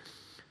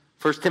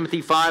 1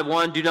 Timothy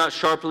 5:1, "Do not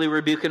sharply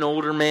rebuke an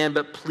older man,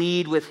 but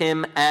plead with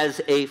him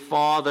as a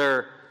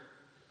father."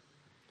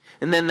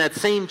 And then that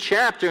same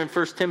chapter in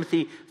 1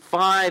 Timothy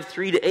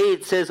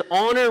 5:3-8 says,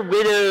 "Honor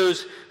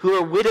widows who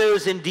are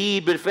widows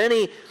indeed, but if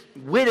any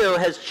widow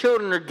has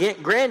children or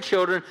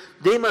grandchildren,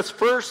 they must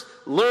first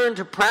learn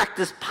to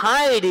practice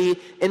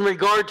piety in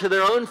regard to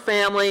their own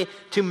family,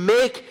 to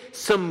make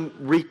some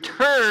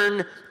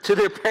return to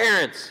their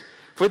parents.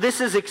 For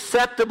this is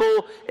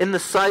acceptable in the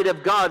sight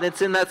of God." And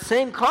it's in that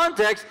same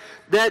context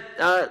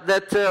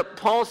that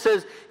Paul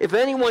says, if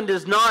anyone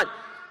does not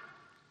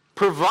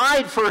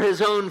provide for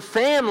his own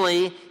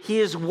family, he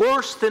is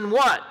worse than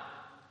what?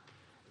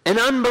 An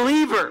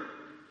unbeliever.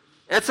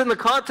 That's in the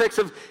context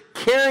of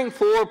caring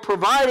for,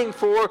 providing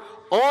for,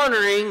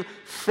 honoring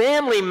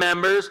family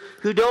members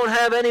who don't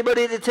have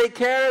anybody to take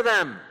care of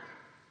them.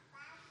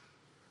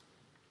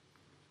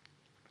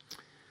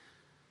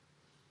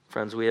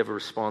 Friends, we have a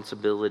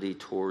responsibility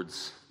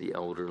towards the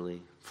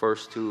elderly.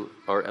 First to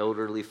our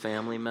elderly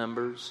family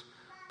members,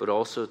 but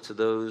also to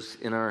those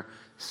in our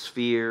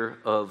sphere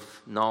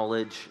of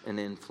knowledge and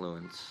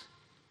influence.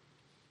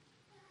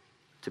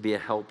 To be a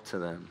help to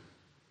them,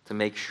 to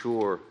make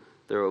sure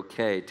they're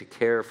okay, to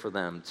care for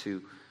them,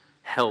 to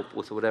help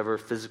with whatever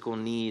physical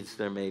needs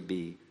there may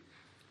be.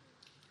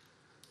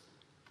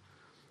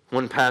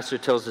 One pastor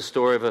tells the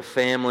story of a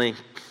family,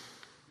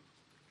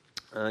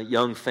 a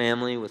young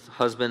family with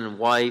husband and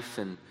wife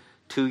and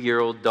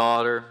 2-year-old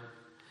daughter.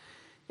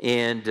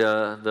 And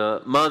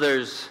the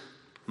mother's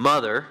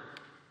mother,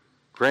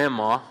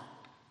 grandma,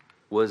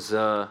 was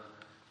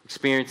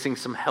experiencing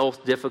some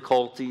health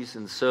difficulties,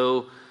 and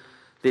so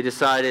they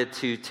decided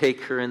to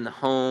take her in the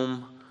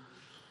home.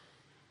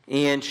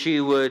 And she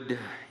would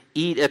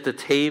eat at the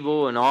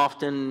table, and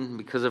often,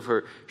 because of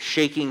her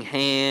shaking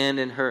hand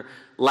and her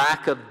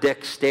lack of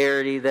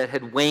dexterity that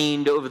had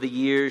waned over the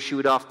years, she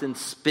would often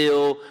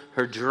spill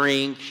her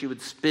drink, she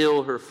would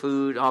spill her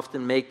food,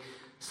 often make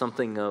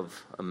something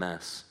of a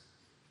mess.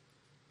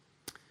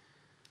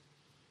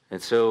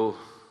 And so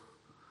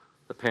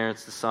the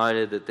parents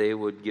decided that they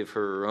would give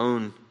her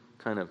own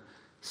kind of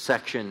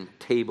section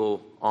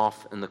table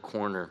off in the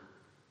corner.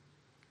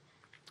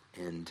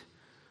 And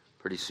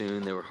pretty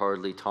soon they were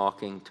hardly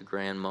talking to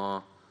Grandma.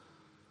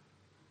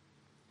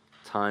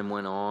 Time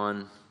went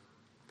on.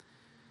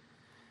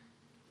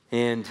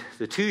 And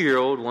the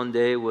 2-year-old one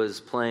day was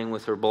playing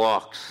with her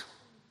blocks.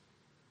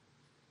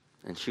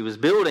 And she was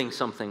building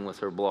something with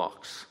her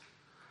blocks.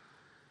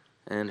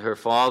 And her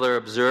father,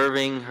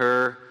 observing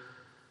her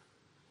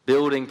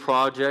building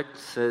project,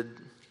 said,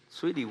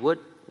 "Sweetie, what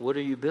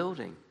are you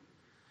building?"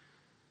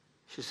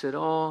 She said,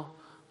 "Oh,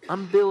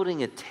 I'm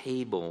building a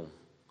table."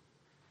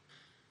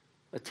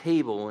 a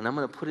table, and I'm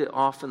going to put it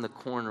off in the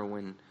corner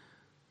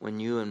when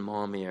you and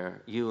mommy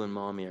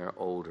are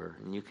older,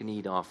 and you can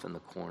eat off in the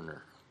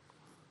corner.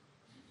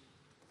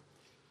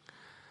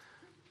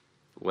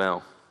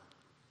 Well,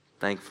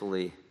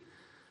 thankfully,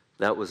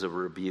 that was a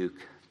rebuke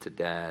to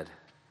Dad,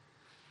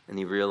 and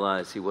he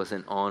realized he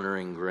wasn't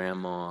honoring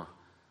Grandma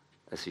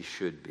as he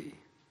should be.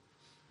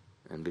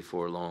 And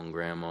before long,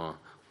 Grandma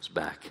was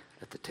back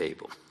at the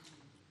table.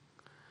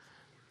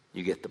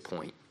 You get the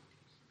point.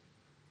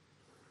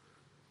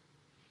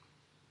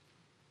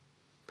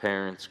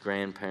 Parents,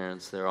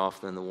 grandparents, they're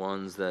often the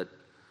ones that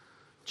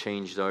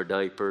changed our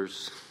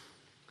diapers,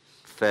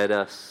 fed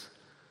us.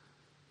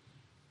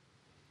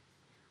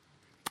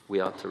 We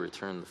ought to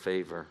return the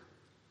favor.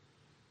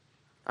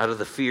 Out of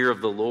the fear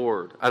of the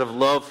Lord, out of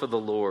love for the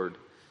Lord.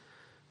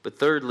 But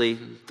thirdly,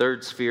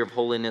 third sphere of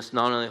holiness,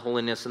 not only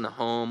holiness in the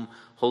home,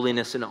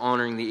 holiness in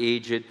honoring the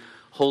aged,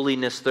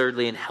 holiness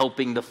thirdly in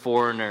helping the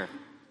foreigner.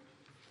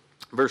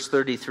 Verse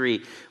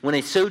 33, when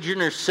a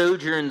sojourner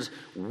sojourns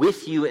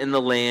with you in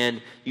the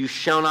land, you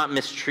shall not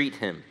mistreat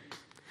him.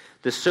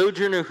 The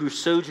sojourner who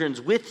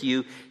sojourns with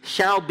you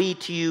shall be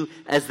to you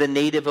as the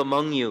native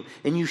among you,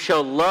 and you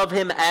shall love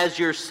him as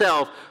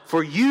yourself,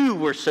 for you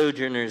were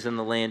sojourners in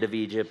the land of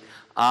Egypt.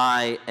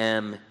 I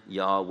am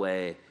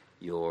Yahweh,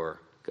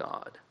 your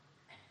God.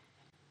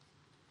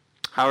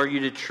 How are you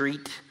to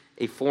treat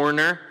a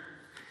foreigner?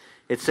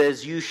 It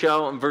says, you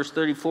shall, in verse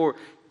 34,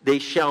 they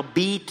shall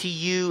be to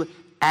you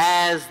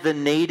as the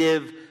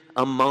native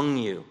among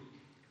you.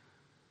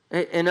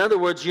 In other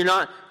words, you're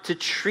not to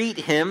treat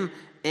him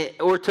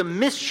or to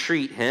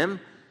mistreat him,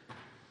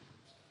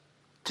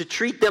 to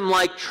treat them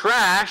like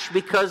trash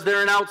because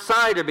they're an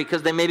outsider,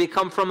 because they maybe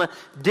come from a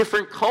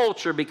different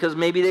culture, because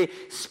maybe they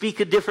speak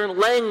a different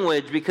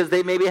language, because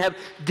they maybe have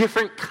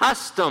different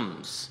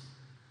customs.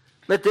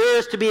 But there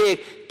is to be a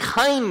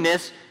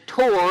kindness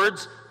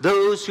towards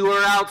those who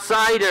are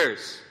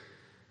outsiders.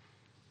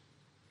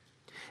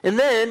 And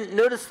then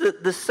notice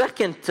the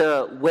second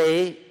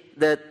way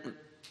that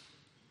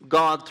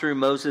God through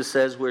Moses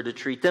says we're to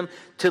treat them,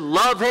 to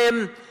love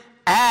him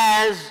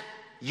as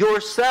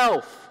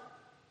yourself.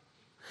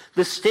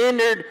 The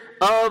standard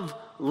of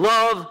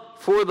love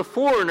for the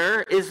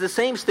foreigner is the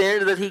same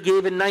standard that he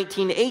gave in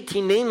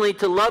 1918, namely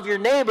to love your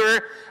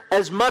neighbor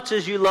as much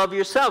as you love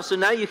yourself. So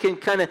now you can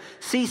kind of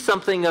see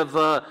something of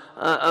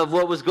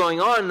what was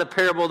going on in the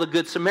parable of the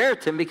Good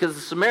Samaritan, because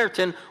the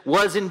Samaritan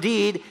was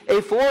indeed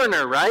a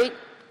foreigner, right?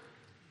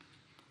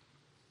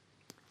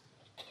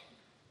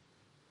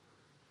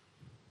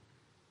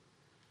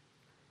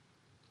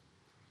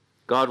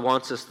 God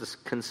wants us to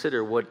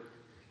consider what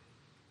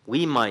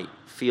we might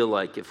feel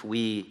like if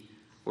we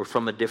were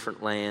from a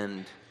different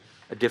land,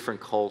 a different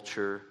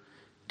culture,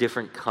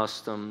 different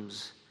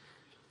customs,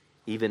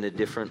 even a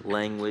different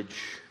language.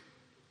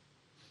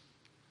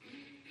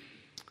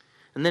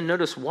 And then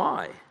notice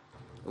why.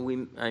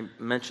 I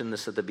mentioned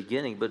this at the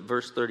beginning, but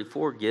verse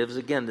 34 gives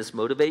again this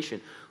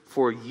motivation.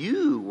 For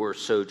you were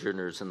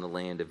sojourners in the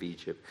land of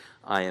Egypt.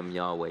 I am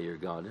Yahweh your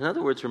God. In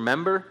other words,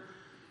 remember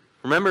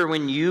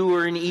when you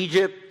were in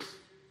Egypt?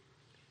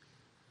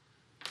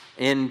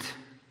 And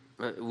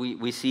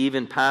we see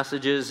even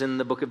passages in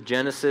the book of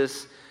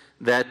Genesis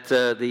that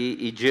the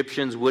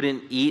Egyptians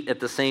wouldn't eat at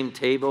the same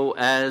table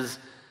as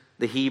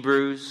the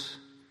Hebrews.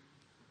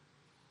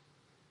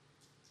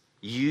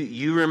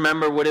 You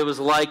remember what it was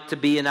like to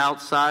be an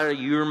outsider.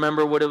 You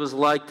remember what it was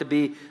like to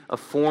be a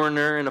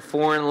foreigner in a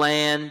foreign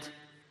land.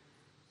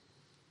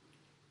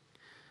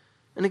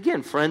 And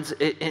again, friends,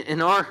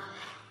 in our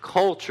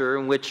culture,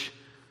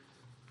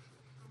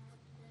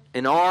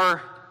 in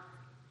our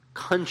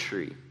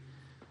country,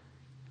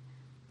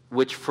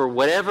 which for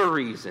whatever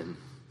reason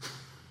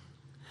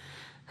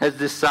has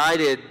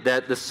decided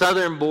that the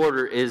southern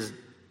border is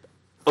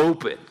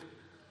open,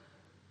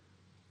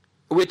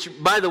 which,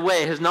 by the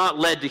way, has not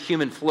led to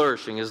human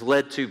flourishing, has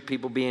led to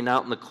people being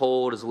out in the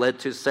cold, has led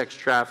to sex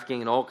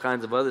trafficking and all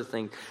kinds of other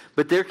things.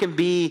 But there can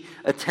be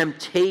a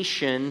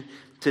temptation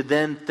to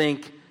then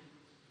think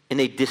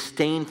in a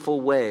disdainful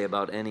way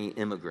about any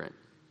immigrant.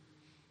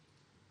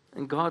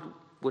 And God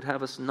would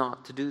have us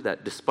not to do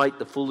that, despite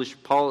the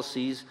foolish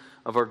policies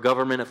of our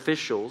government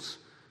officials.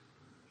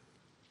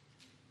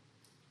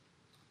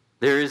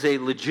 There is a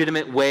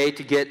legitimate way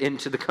to get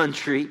into the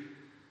country,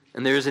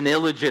 and there is an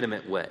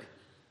illegitimate way.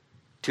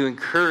 To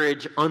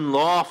encourage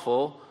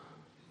unlawful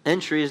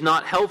entry is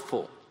not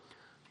helpful.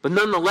 But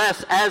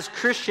nonetheless, as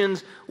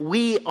Christians,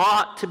 we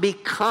ought to be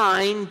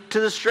kind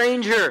to the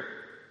stranger,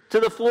 to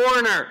the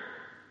foreigner.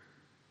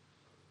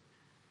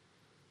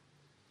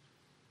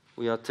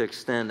 We ought to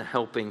extend a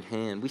helping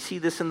hand. We see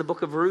this in the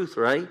book of Ruth,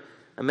 right?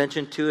 I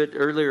mentioned to it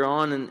earlier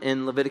on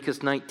in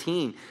Leviticus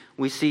 19.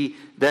 We see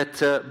that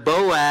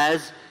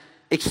Boaz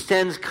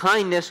extends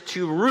kindness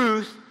to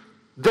Ruth,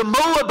 the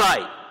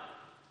Moabite.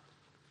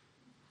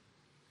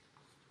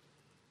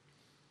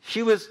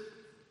 She was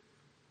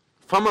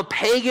from a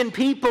pagan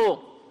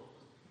people,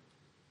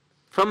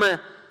 from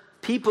a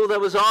people that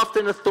was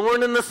often a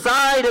thorn in the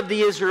side of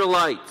the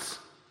Israelites.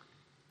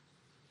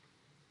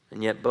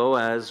 And yet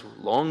Boaz,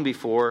 long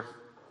before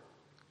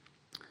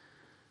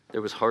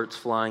There was hearts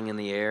flying in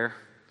the air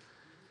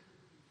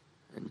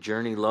and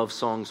Journey love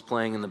songs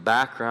playing in the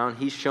background.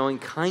 He's showing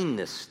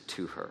kindness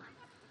to her.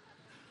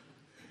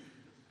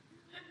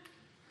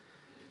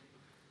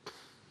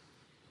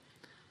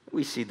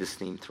 We see this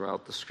theme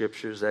throughout the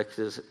scriptures.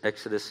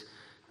 Exodus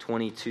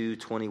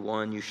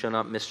 22:21. You shall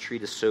not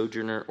mistreat a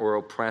sojourner or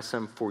oppress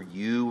him, for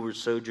you were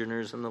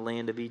sojourners in the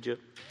land of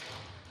Egypt.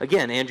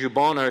 Again, Andrew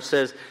Bonar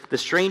says, the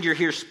stranger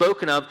here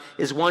spoken of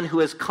is one who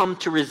has come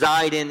to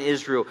reside in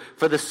Israel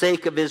for the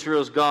sake of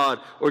Israel's God,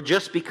 or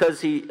just because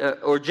he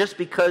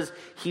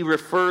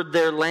referred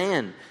their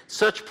land.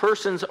 Such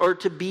persons are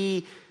to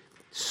be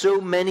so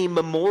many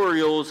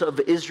memorials of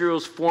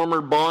Israel's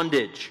former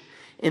bondage.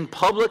 In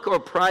public or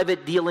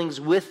private dealings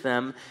with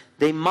them,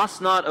 they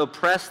must not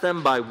oppress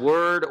them by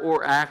word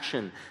or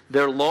action.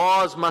 Their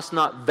laws must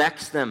not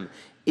vex them.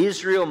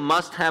 Israel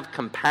must have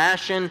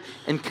compassion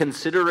and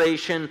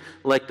consideration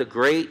like the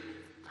great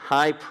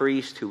high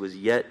priest who was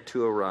yet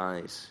to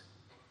arise.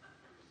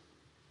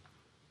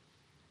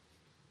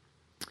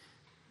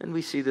 And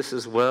we see this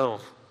as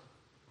well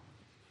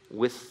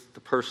with the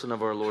person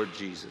of our Lord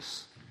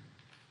Jesus.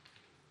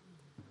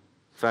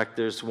 In fact,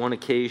 there's one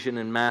occasion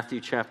in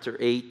Matthew chapter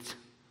 8.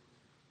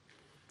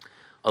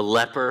 A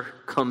leper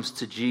comes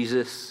to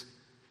Jesus.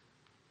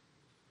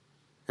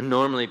 And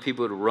normally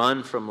people would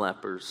run from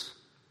lepers.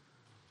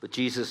 But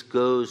Jesus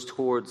goes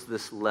towards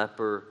this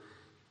leper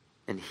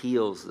and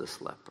heals this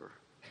leper.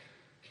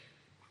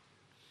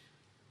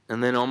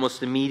 And then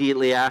almost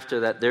immediately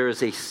after that, there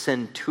is a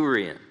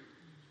centurion.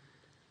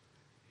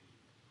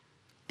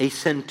 A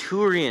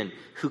centurion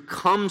who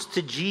comes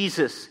to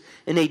Jesus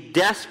in a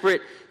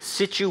desperate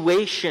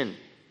situation,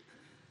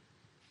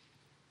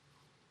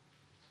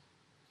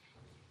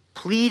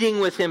 pleading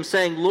with him,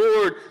 saying,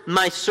 Lord,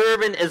 my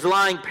servant is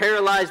lying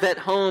paralyzed at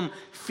home,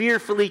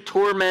 fearfully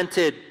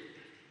tormented.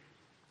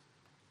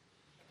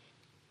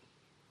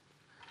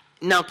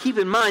 Now keep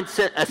in mind,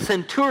 a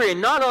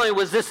centurion, not only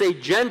was this a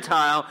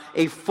Gentile,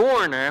 a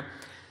foreigner,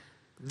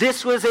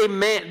 this was a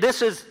man,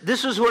 this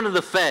was one of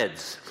the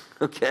feds,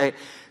 okay?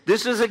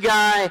 This was a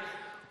guy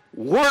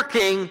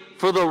working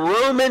for the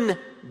Roman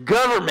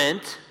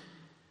government,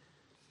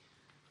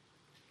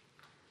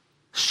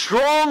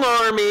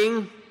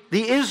 strong-arming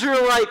the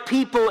Israelite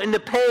people into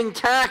paying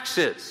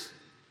taxes.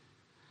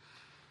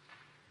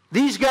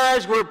 These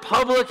guys were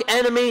public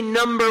enemy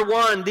number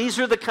one. These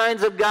are the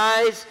kinds of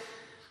guys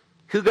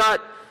who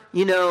got,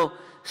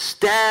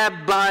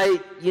 stabbed by,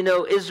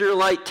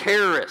 Israelite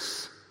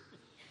terrorists.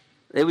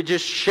 They would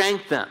just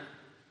shank them.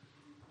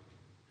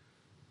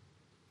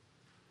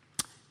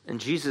 And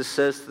Jesus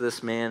says to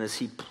this man as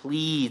he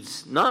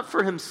pleads, not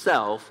for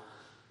himself,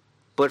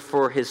 but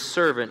for his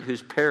servant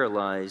who's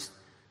paralyzed.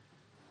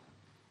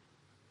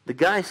 The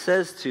guy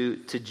says to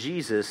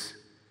Jesus,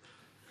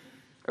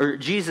 or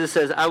Jesus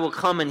says, I will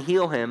come and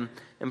heal him.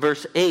 In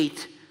verse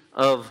 8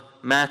 of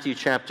Matthew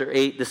chapter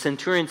 8, the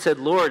centurion said,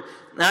 Lord,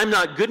 I'm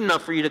not good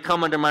enough for you to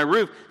come under my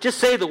roof. Just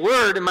say the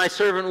word and my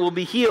servant will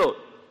be healed.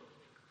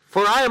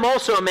 For I am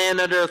also a man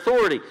under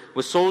authority,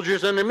 with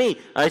soldiers under me.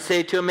 I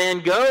say to a man,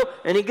 go,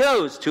 and he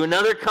goes. To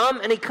another, come,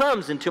 and he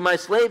comes. And to my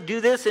slave,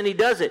 do this, and he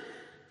does it.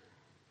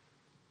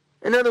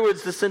 In other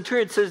words, the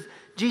centurion says,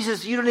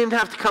 Jesus, you don't even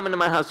have to come into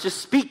my house.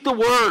 Just speak the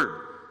word.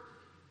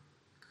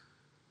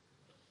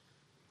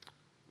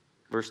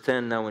 Verse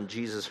 10, now when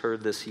Jesus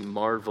heard this, he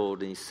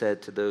marveled, and he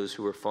said to those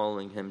who were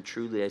following him,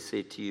 truly I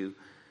say to you,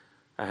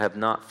 I have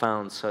not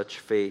found such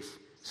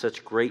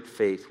great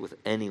faith with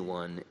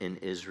anyone in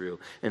Israel.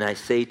 And I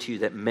say to you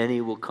that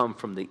many will come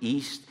from the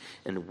east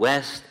and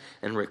west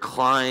and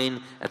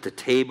recline at the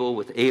table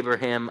with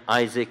Abraham,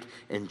 Isaac,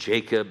 and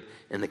Jacob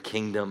in the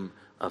kingdom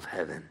of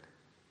heaven.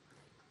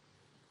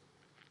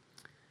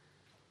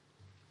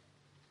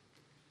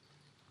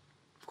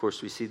 Of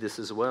course, we see this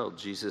as well.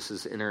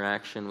 Jesus'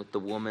 interaction with the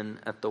woman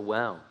at the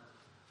well.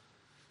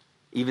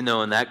 Even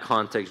though in that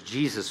context,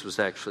 Jesus was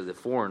actually the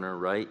foreigner,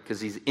 right? Because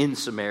he's in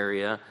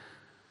Samaria.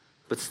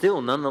 But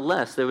still,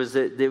 nonetheless, they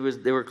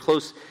were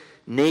close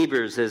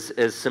neighbors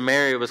as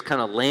Samaria was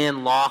kind of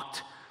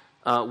landlocked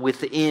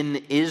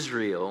within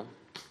Israel.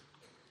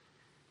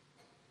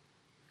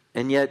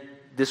 And yet,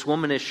 this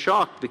woman is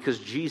shocked because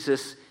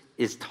Jesus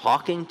is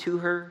talking to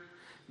her.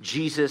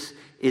 Jesus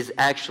is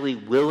actually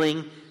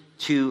willing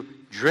to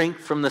drink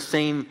from the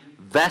same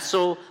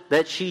vessel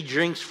that she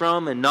drinks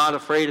from and not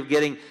afraid of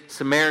getting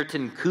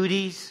Samaritan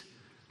cooties.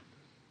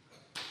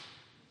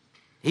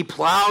 He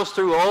plows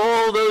through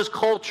all those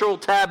cultural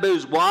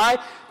taboos. Why?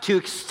 To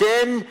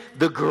extend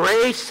the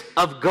grace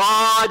of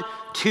God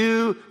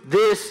to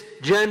this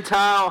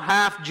Gentile,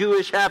 half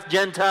Jewish, half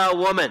Gentile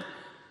woman.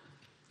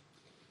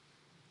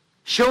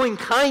 Showing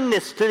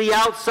kindness to the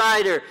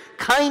outsider,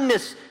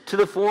 kindness to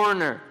the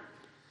foreigner.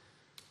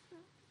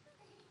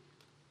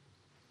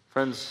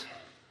 Friends,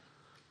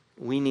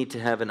 we need to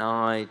have an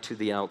eye to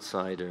the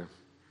outsider,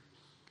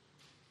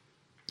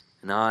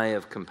 an eye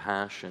of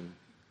compassion.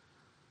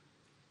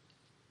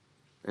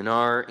 In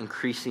our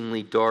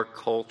increasingly dark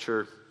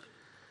culture,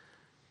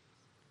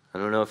 I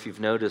don't know if you've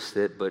noticed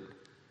it, but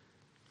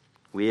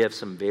We have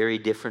some very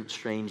different,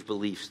 strange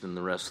beliefs than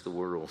the rest of the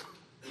world.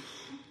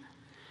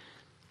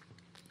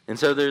 And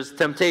so there's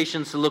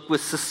temptations to look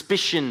with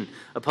suspicion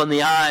upon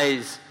the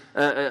eyes,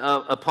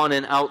 upon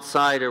an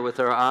outsider with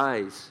our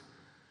eyes.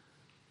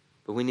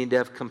 But we need to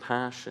have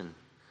compassion.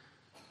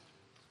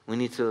 We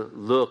need to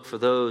look for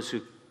those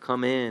who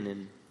come in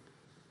and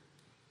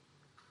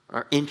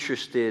are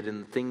interested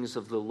in the things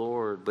of the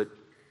Lord, but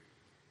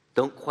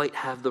don't quite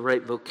have the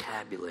right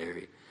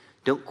vocabulary,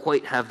 don't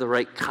quite have the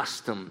right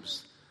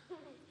customs,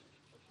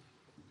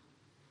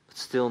 but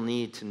still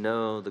need to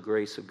know the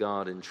grace of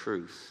God in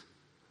truth.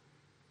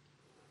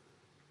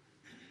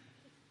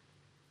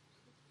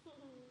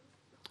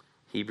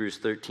 Hebrews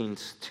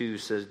 13:2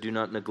 says, "Do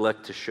not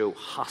neglect to show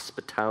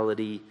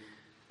hospitality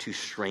to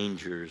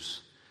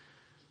strangers,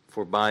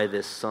 for by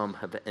this some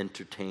have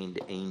entertained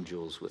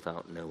angels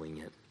without knowing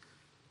it."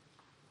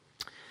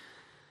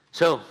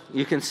 So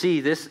you can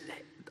see this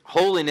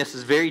holiness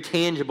is very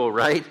tangible,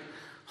 right?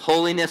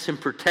 Holiness in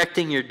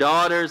protecting your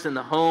daughters in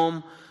the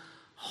home.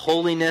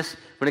 Holiness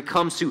when it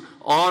comes to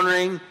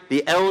honoring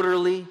the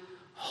elderly.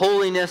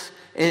 Holiness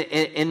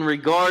in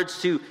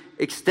regards to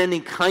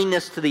extending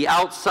kindness to the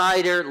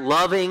outsider,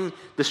 loving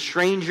the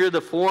stranger,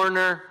 the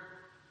foreigner.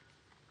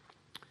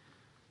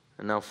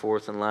 And now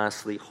fourth and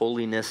lastly,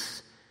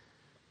 holiness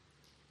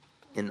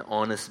in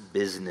honest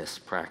business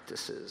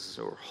practices,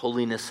 or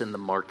holiness in the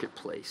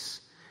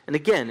marketplace. And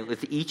again,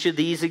 with each of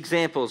these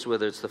examples,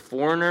 whether it's the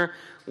foreigner,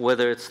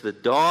 whether it's the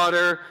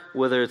daughter,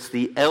 whether it's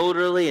the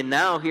elderly, and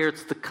now here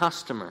it's the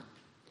customer.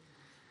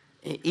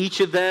 Each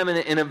of them,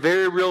 in a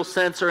very real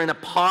sense, are in a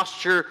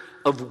posture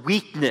of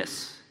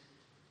weakness.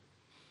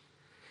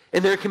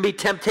 And there can be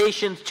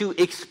temptations to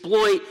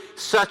exploit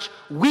such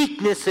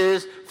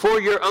weaknesses for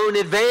your own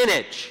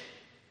advantage.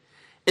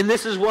 And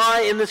this is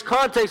why, in this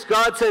context,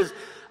 God says,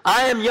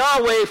 "I am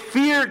Yahweh,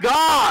 fear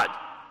God."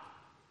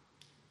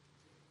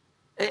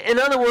 In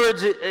other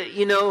words,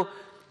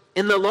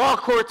 in the law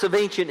courts of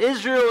ancient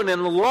Israel and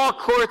in the law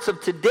courts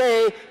of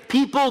today,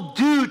 people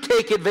do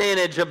take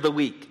advantage of the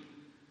weak.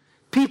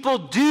 People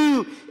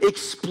do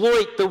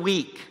exploit the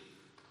weak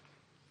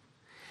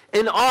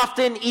and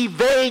often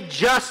evade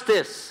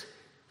justice.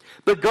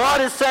 But God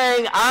is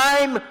saying,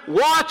 "I'm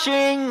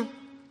watching."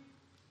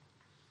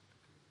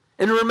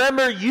 And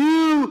remember,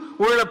 you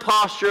were in a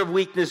posture of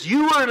weakness.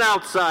 You were an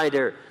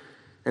outsider.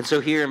 And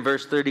so here in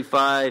verse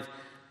 35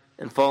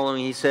 and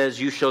following, he says,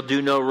 "You shall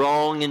do no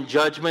wrong in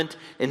judgment,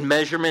 in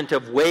measurement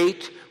of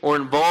weight, or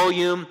in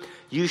volume.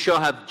 You shall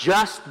have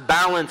just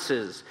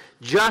balances,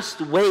 just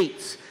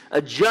weights,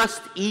 a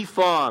just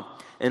ephah,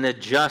 and a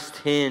just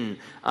hin.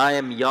 I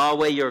am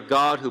Yahweh your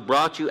God, who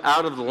brought you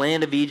out of the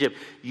land of Egypt.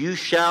 You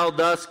shall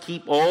thus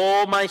keep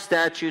all my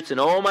statutes and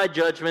all my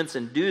judgments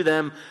and do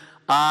them.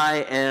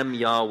 I am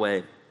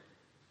Yahweh."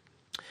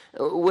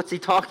 What's he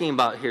talking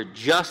about here?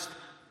 Just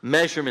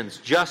measurements,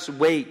 just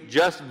weight,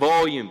 just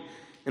volume.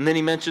 And then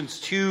he mentions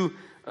two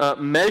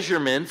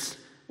measurements,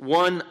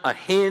 one a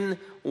hin,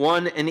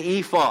 one an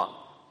ephah.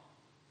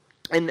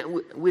 And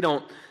we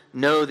don't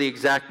know the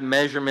exact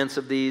measurements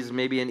of these.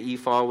 Maybe an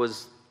ephah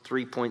was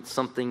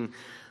 3-point-something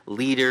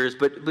liters,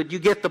 but you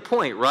get the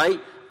point,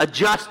 right? A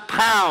just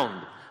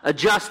pound, a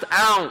just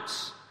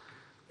ounce.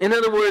 In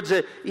other words,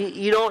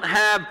 you don't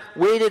have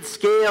weighted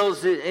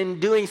scales in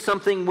doing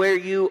something where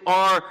you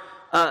are,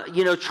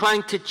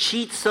 trying to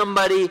cheat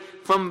somebody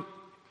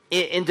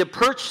into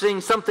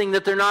purchasing something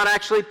that they're not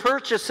actually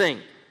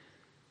purchasing.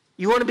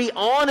 You want to be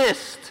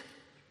honest,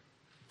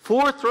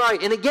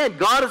 forthright. And again,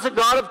 God is a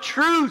God of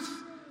truth.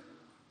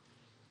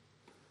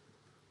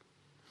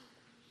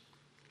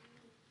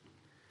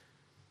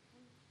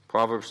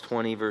 Proverbs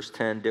 20, verse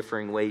 10,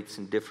 "Differing weights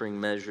and differing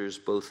measures,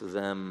 both of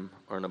them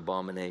are an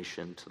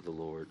abomination to the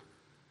Lord."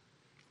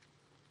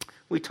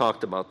 We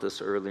talked about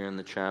this earlier in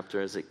the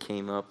chapter as it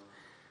came up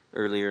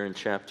earlier in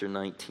chapter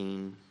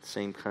 19.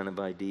 Same kind of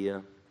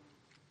idea.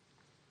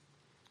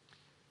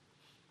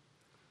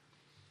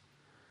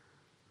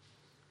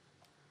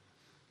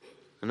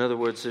 In other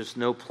words, there's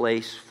no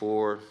place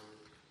for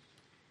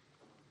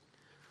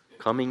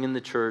coming in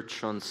the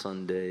church on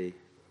Sunday,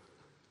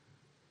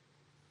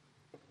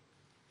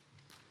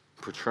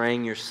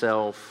 portraying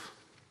yourself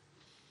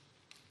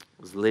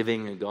as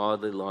living a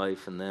godly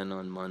life, and then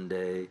on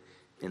Monday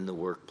in the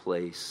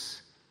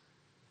workplace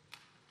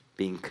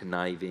being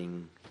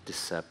conniving,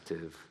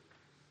 deceptive,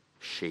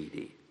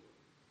 shady.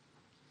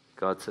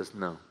 God says,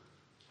 "No.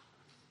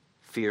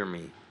 Fear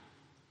me.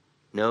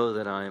 Know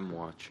that I am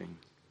watching."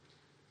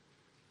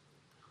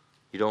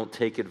 You don't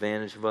take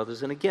advantage of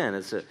others. And again,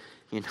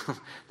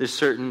 there's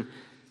certain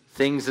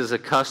things as a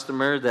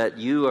customer that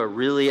you are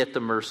really at the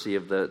mercy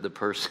of the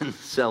person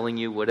selling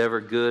you whatever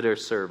good or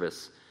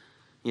service.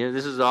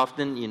 This is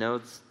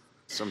often,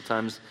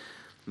 sometimes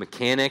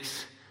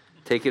mechanics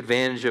take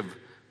advantage of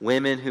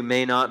women who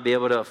may not be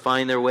able to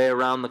find their way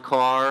around the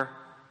car,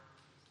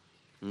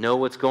 know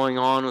what's going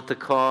on with the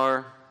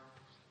car.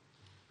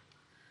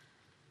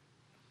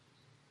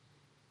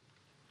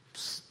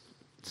 This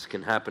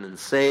can happen in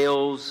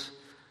sales.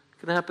 It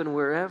can happen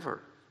wherever.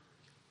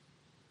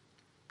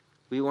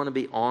 We want to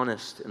be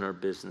honest in our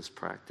business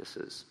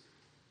practices.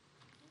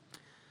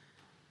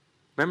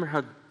 Remember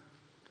how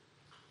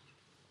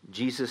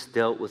Jesus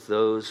dealt with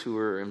those who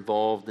were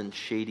involved in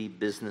shady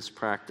business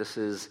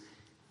practices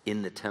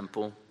in the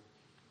temple?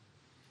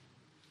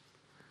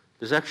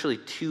 There's actually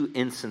two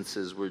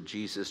instances where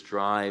Jesus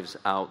drives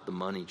out the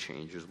money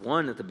changers.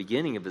 One at the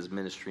beginning of his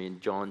ministry in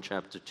John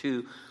chapter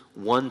 2,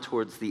 one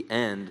towards the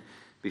end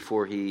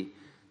before he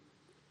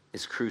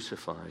is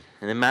crucified.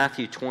 And in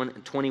Matthew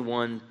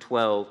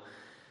 21:12,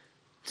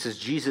 it says,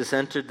 Jesus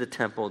entered the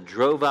temple,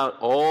 drove out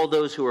all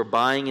those who were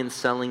buying and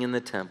selling in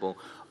the temple,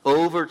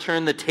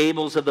 overturned the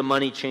tables of the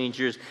money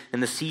changers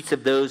and the seats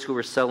of those who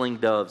were selling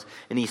doves.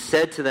 And he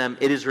said to them,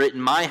 it is written,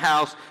 my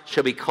house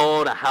shall be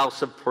called a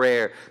house of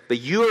prayer,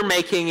 but you are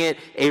making it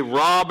a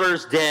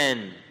robber's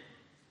den.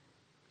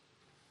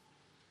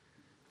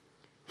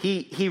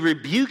 He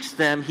rebukes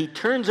them. He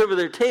turns over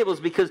their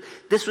tables because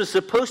this was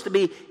supposed to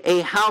be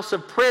a house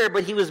of prayer,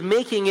 but he was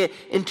making it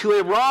into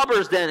a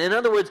robber's den. In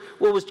other words,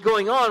 what was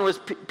going on was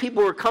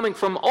people were coming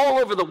from all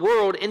over the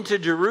world into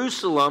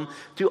Jerusalem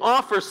to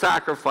offer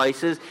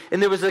sacrifices,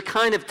 and there was a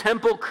kind of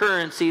temple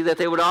currency that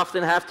they would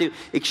often have to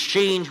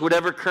exchange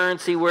whatever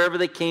currency wherever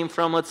they came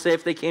from. Let's say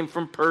if they came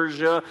from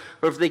Persia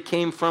or if they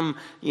came from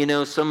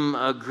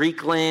some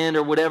Greek land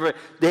or whatever,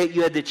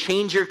 you had to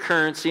change your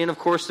currency, and of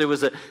course there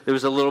was a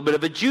little bit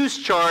of a juice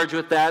charge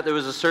with that. There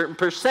was a certain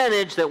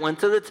percentage that went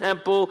to the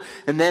temple,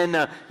 and then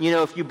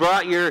if you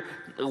brought your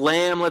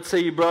lamb, let's say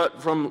you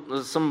brought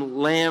from some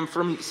lamb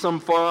from some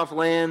far off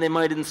land, they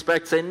might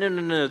inspect, say,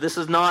 no, this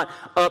is not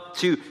up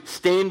to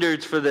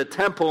standards for the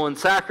temple and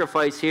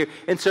sacrifice here.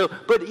 And so,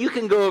 but you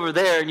can go over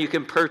there and you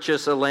can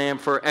purchase a lamb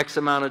for X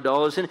amount of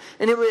dollars. And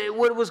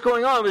what was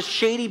going on was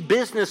shady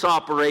business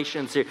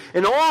operations here.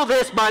 And all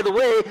this, by the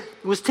way,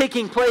 was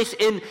taking place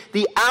in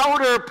the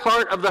outer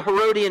part of the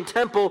Herodian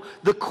temple,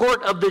 the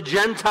court of the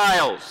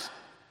Gentiles.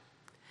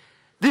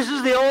 This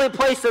is the only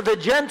place that the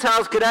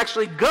Gentiles could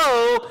actually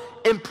go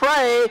and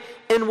pray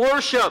and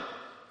worship.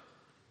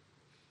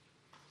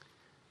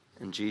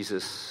 And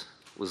Jesus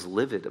was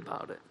livid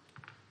about it.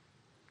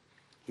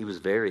 He was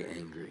very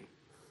angry.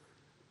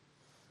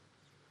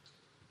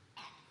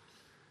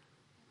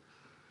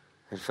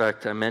 In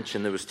fact, I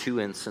mentioned there was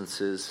two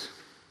instances.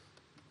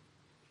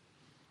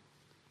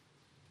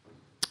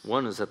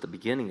 One is at the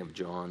beginning of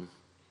John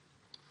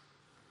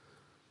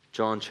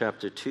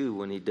chapter 2,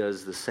 when he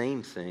does the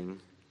same thing.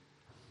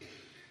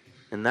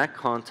 In that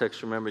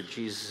context, remember,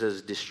 Jesus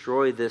says,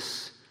 destroy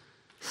this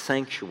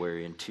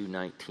sanctuary in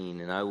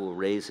 2:19, and I will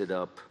raise it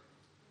up.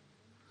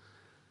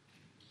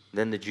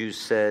 Then the Jews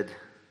said,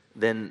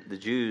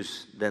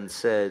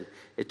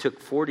 it took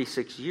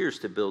 46 years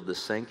to build the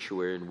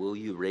sanctuary, and will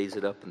you raise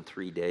it up in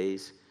 3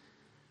 days?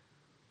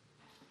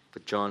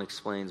 But John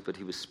explains, but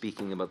he was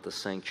speaking about the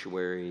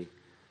sanctuary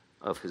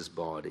of his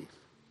body.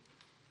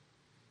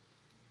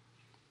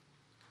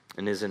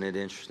 And isn't it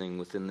interesting,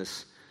 within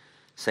this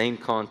same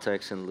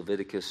context in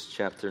Leviticus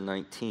chapter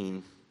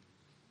 19,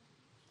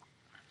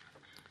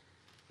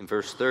 in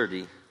verse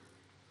 30,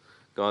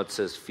 God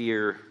says,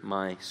 fear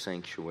my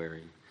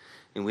sanctuary.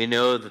 And we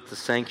know that the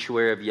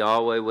sanctuary of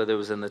Yahweh, whether it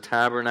was in the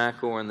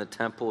tabernacle or in the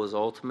temple, is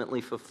ultimately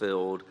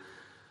fulfilled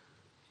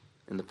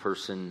in the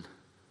person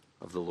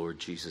of the Lord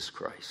Jesus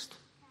Christ.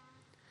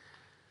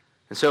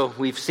 And so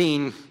we've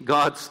seen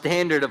God's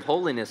standard of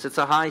holiness. It's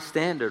a high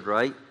standard,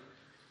 right?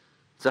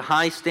 It's a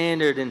high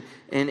standard in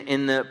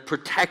the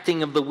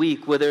protecting of the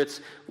weak, whether it's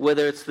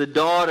the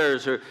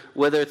daughters, or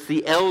whether it's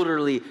the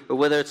elderly, or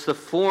whether it's the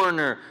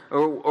foreigner,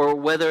 or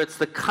whether it's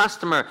the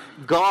customer.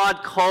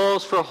 God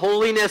calls for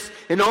holiness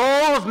in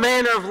all of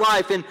manner of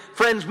life. And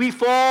friends, we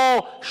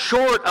fall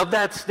short of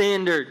that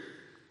standard.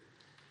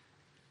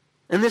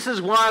 And this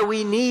is why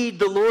we need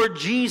the Lord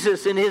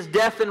Jesus in his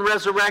death and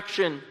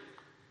resurrection.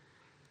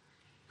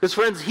 Because,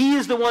 friends, he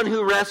is the one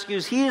who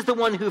rescues. He is the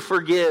one who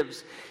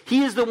forgives.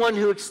 He is the one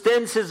who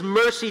extends his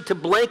mercy to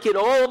blanket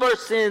all of our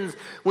sins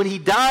when he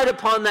died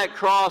upon that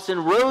cross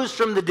and rose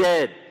from the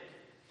dead.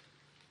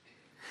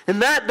 And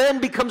that then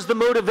becomes the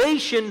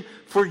motivation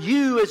for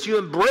you as you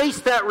embrace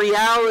that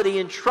reality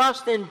and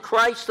trust in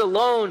Christ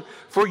alone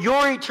for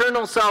your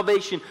eternal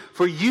salvation,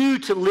 for you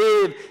to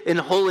live in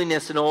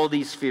holiness in all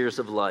these spheres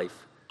of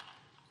life.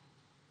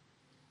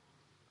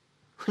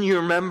 When you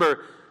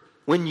remember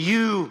when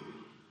you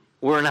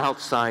were an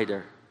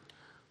outsider,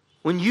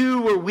 when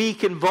you were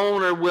weak and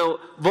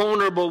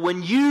vulnerable,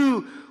 when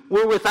you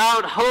were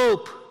without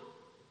hope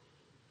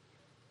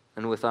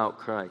and without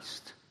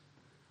Christ.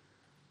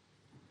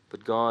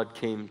 But God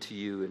came to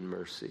you in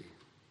mercy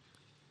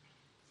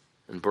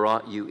and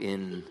brought you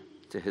in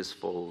to his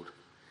fold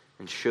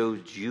and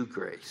showed you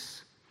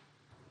grace.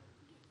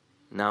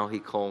 Now he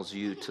calls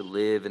you to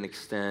live and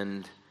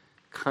extend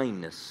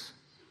kindness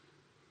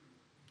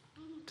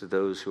to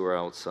those who are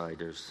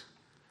outsiders.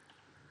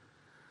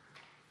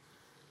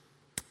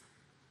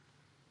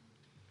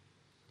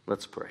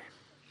 Let's pray.